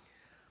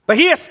 But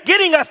he is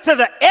getting us to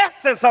the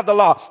essence of the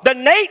law, the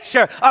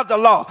nature of the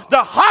law,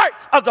 the heart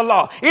of the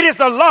law. It is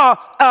the law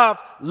of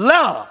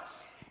love.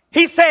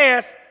 He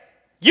says,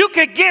 you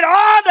could get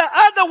all the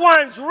other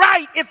ones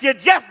right if you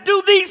just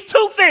do these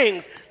two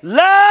things.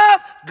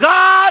 Love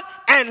God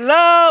and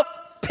love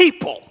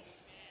people.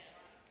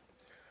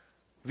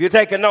 If you're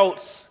taking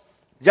notes,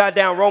 jot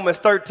down Romans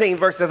 13,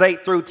 verses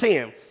 8 through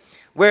 10,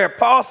 where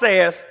Paul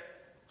says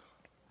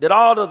that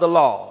all of the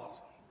laws,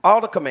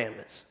 all the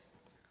commandments,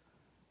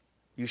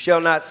 you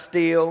shall not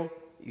steal,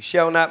 you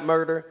shall not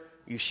murder,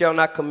 you shall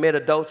not commit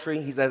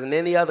adultery. He says in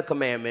any other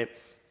commandment,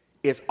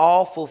 it's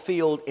all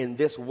fulfilled in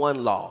this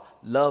one law.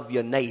 Love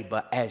your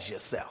neighbor as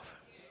yourself.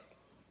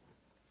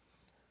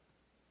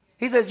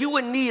 He says you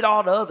wouldn't need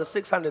all the other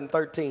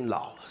 613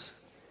 laws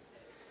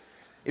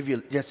if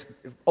you just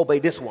obey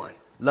this one.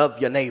 Love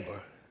your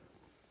neighbor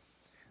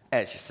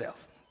as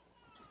yourself.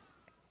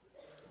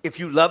 If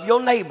you love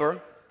your neighbor,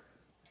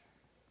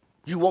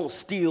 you won't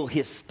steal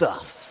his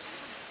stuff.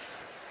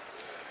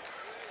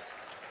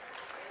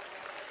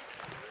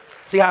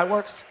 See how it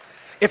works?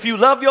 If you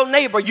love your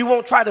neighbor, you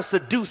won't try to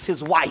seduce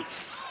his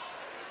wife.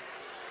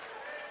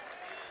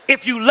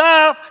 If you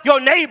love your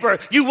neighbor,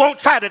 you won't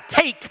try to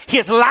take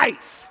his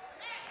life.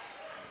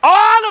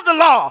 All of the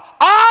law,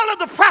 all of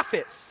the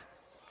prophets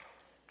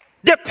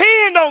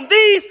depend on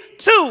these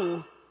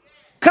two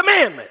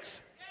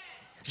commandments.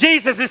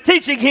 Jesus is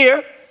teaching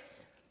here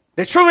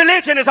that true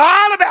religion is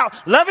all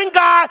about loving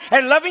God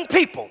and loving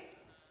people.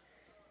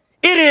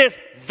 It is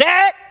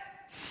that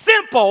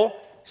simple.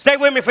 Stay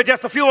with me for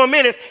just a few more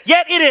minutes.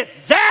 Yet it is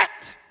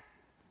that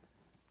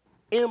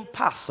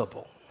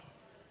impossible.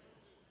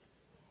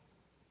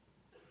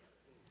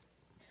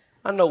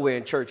 I know we're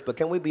in church, but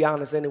can we be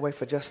honest anyway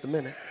for just a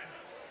minute?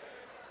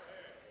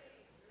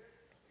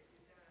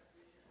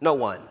 No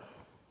one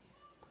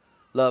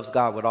loves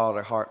God with all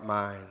their heart,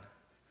 mind,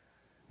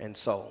 and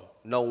soul.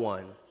 No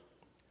one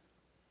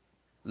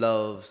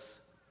loves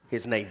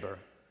his neighbor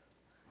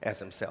as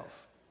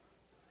himself.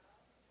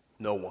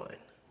 No one.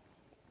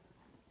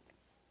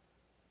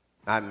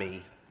 Not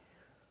me.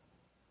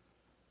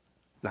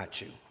 Not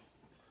you.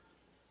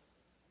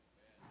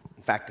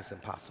 In fact, it's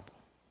impossible.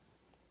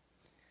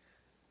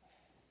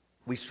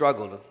 We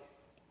struggle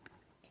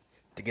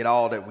to get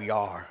all that we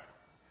are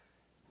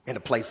in a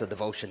place of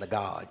devotion to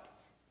God.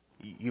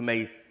 You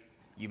may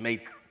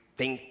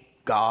think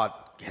God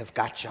has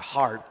got your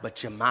heart,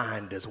 but your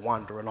mind is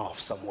wandering off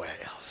somewhere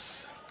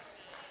else.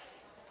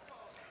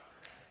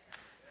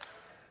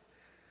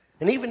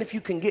 And even if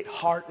you can get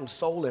heart and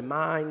soul and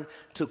mind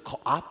to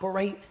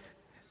cooperate,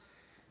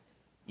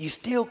 you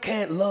still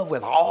can't love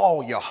with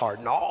all your heart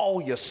and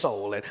all your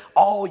soul and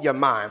all your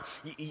mind.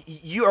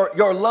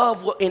 Your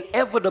love will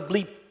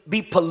inevitably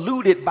be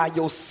polluted by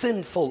your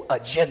sinful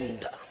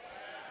agenda.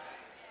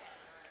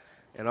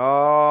 And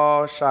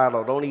oh,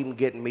 Shiloh, don't even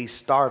get me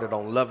started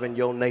on loving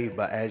your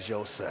neighbor as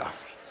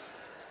yourself.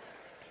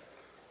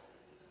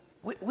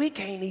 We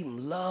can't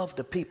even love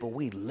the people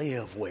we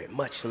live with,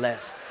 much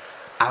less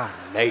our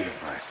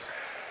neighbors.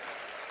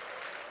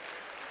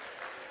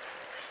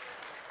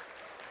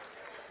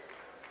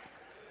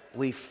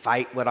 We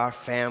fight with our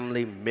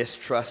family,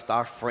 mistrust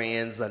our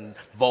friends, and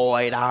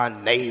avoid our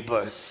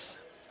neighbors.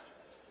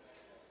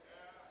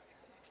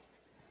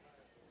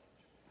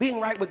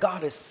 Being right with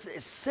God is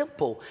as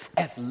simple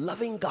as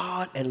loving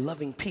God and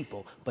loving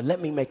people. But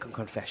let me make a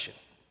confession.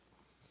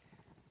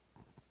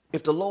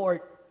 If the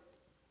Lord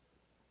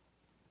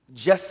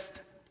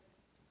just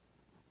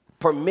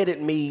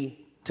permitted me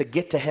to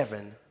get to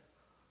heaven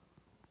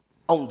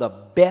on the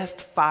best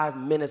 5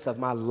 minutes of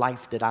my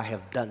life that I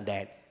have done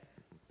that,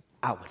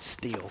 I would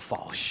still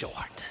fall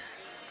short.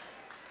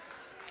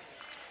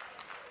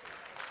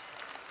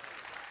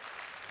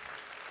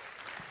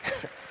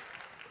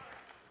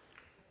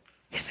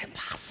 It's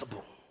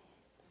impossible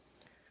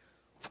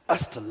for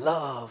us to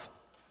love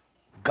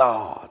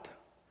God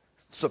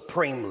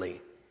supremely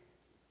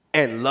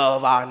and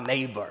love our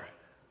neighbor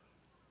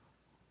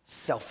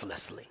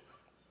selflessly.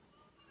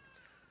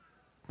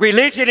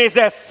 Religion is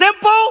as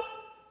simple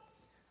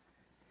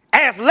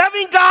as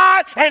loving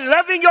God and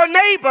loving your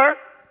neighbor,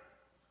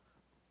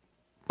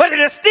 but it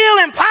is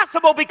still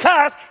impossible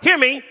because, hear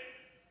me,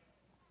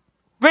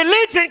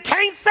 religion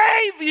can't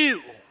save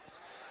you.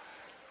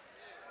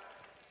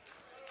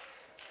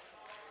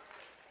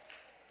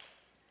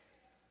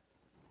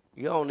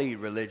 You don't need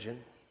religion.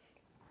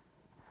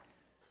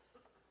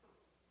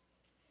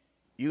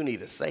 You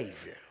need a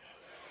Savior.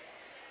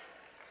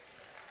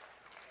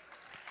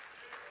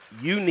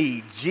 You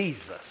need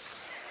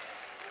Jesus.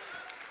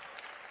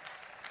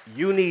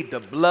 You need the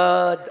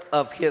blood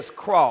of his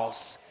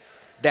cross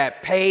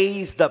that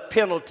pays the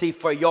penalty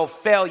for your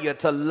failure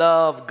to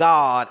love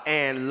God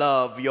and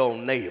love your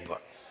neighbor.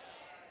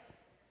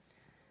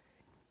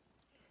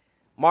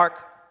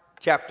 Mark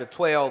chapter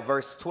 12,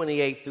 verse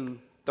 28 through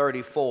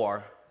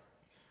 34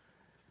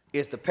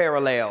 is the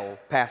parallel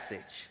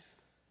passage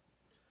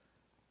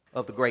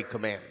of the Great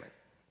Commandment.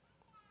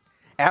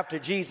 After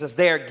Jesus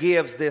there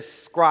gives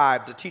this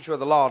scribe, the teacher of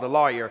the law, the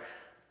lawyer,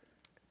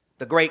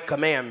 the Great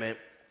Commandment,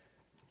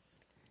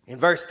 in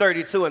verse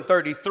 32 and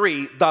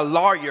 33, the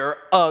lawyer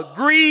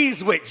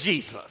agrees with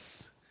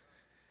Jesus.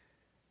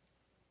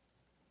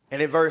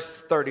 And in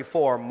verse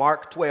 34,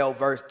 Mark 12,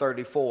 verse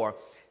 34,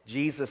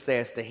 Jesus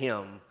says to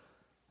him,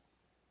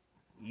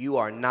 "You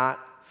are not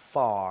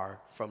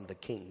far from the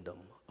kingdom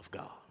of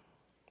God."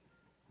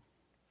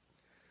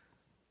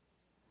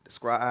 The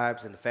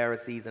scribes and the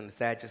Pharisees and the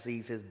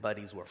Sadducees, his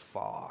buddies, were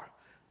far.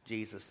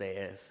 Jesus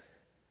says,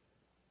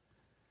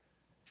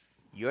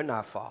 "You're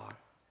not far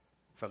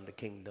from the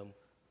kingdom."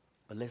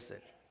 But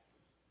listen,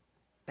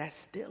 that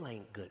still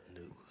ain't good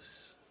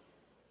news.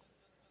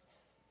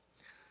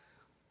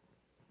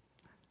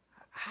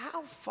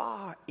 How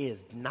far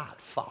is not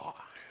far?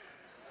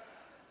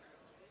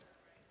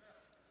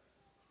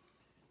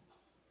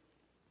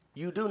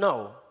 You do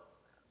know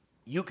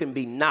you can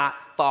be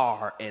not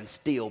far and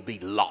still be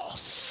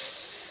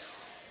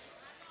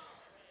lost.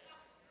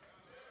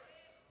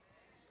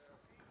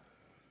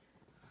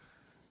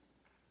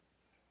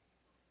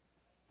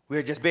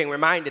 We're just being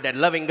reminded that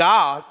loving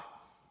God,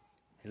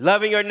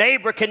 loving your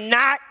neighbor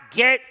cannot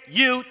get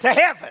you to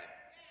heaven.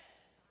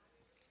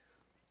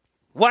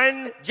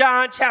 1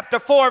 John chapter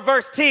 4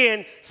 verse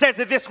 10 says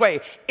it this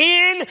way: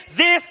 "In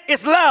this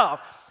is love,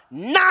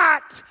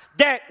 not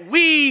that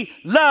we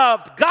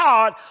loved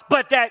God,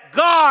 but that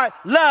God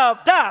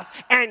loved us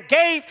and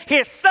gave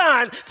his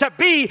son to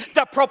be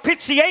the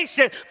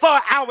propitiation for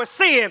our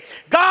sin."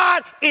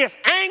 God is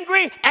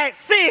angry at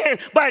sin,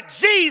 but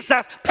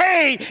Jesus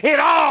paid it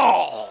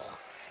all.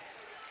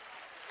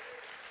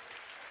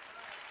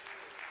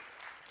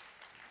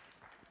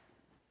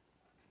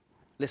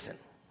 Listen,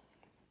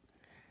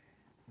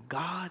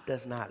 God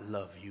does not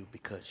love you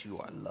because you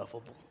are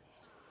lovable.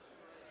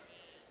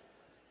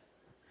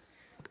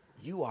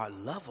 You are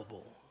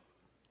lovable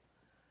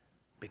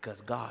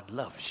because God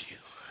loves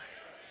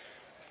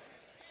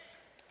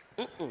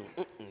you.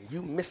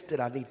 You missed it.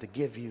 I need to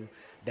give you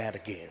that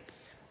again.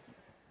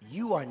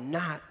 You are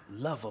not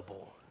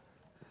lovable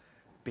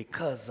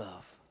because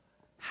of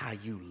how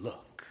you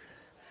look,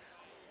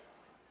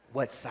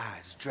 what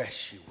size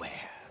dress you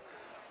wear,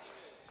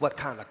 what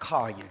kind of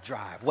car you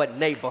drive, what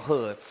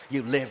neighborhood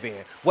you live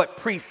in, what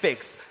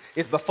prefix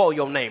is before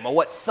your name, or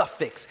what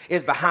suffix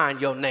is behind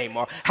your name,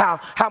 or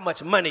how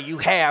much money you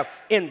have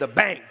in the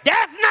bank.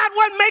 That's not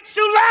what makes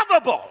you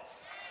lovable.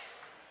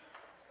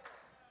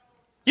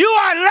 You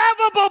are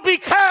lovable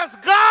because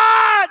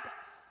God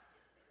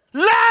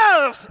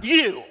loves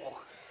you.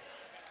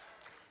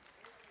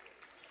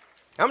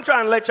 I'm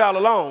trying to let y'all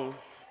alone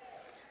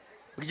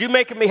because you're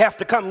making me have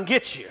to come and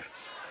get you.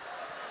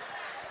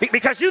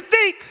 Because you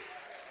think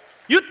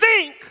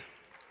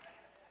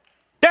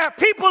there are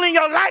people in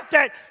your life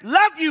that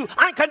love you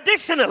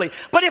unconditionally.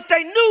 But if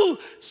they knew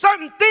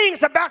certain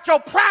things about your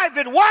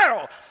private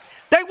world,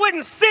 they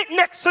wouldn't sit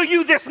next to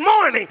you this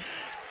morning.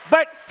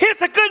 But here's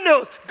the good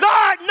news.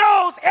 God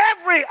knows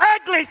every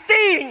ugly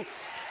thing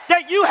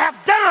that you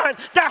have done,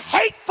 the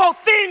hateful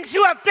things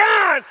you have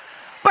done,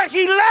 but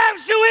he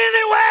loves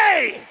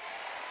you anyway.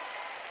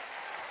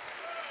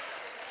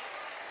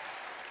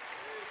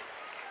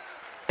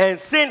 And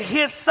sent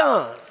his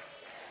son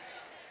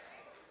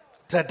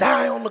to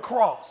die on the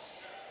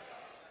cross,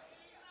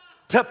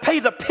 to pay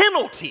the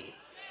penalty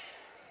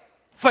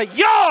for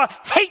your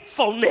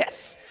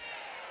hatefulness,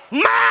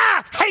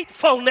 my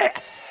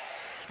hatefulness.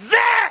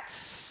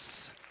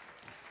 That's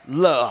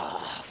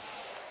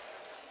love.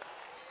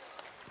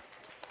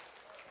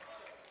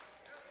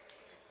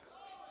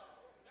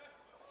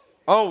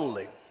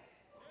 Only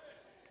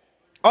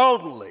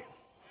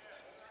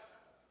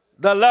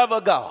the love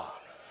of God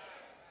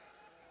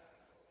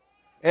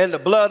and the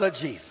blood of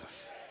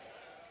Jesus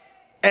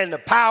and the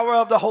power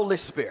of the Holy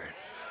Spirit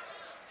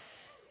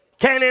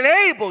can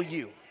enable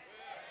you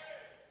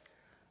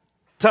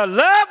to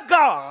love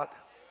God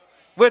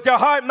with your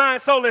heart,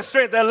 mind, soul, and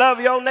strength, and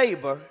love your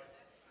neighbor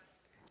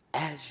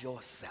as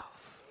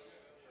yourself.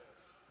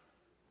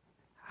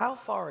 How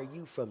far are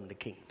you from the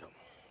kingdom?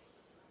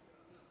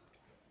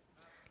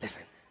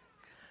 Listen,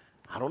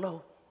 I don't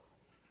know,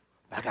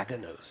 but I got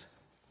good news.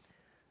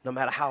 No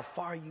matter how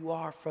far you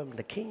are from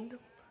the kingdom,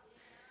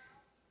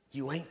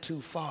 you ain't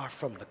too far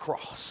from the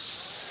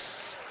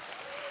cross.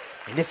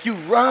 And if you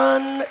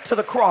run to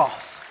the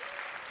cross,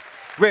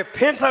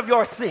 repent of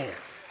your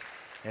sins,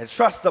 and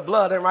trust the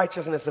blood and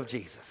righteousness of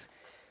Jesus,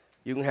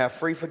 you can have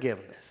free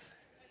forgiveness,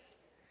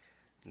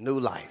 new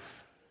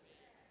life,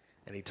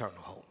 and eternal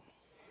hope.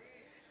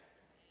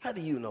 How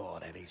do you know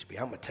all that, HB?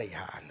 I'm going to tell you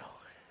how I know.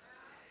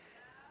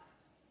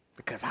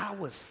 Because I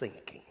was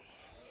sinking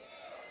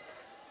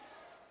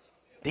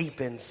deep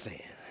in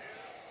sin.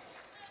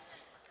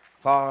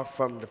 far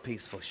from the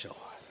peaceful shores,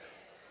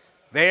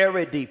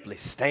 very deeply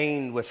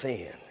stained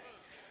within,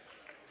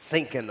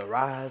 sinking to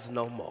rise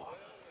no more.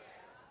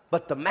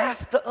 But the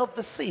master of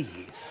the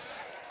seas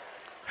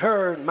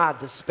heard my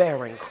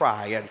despairing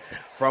cry, and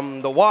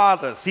from the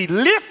waters he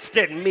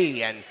lifted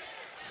me, and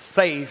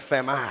safe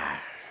am I.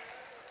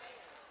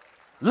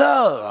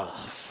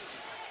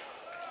 Love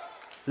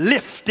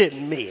lifted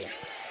me.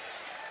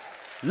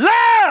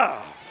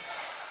 Love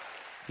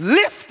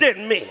lifted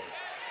me.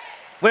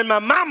 When my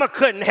mama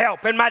couldn't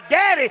help, and my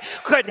daddy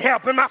couldn't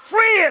help, and my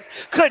friends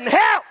couldn't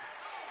help.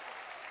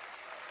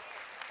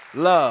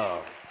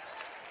 Love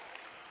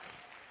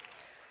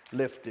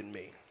lifted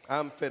me.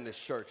 I'm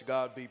finished, church.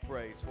 God be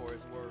praised for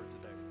his word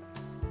today.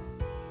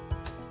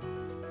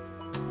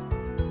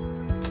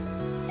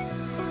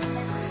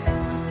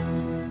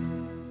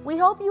 We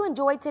hope you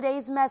enjoyed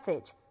today's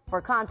message.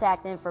 For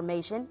contact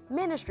information,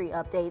 ministry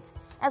updates,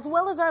 as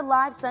well as our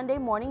live Sunday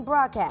morning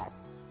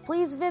broadcast,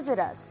 please visit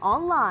us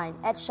online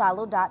at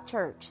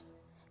shiloh.church.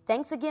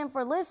 Thanks again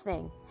for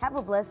listening. Have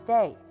a blessed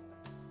day.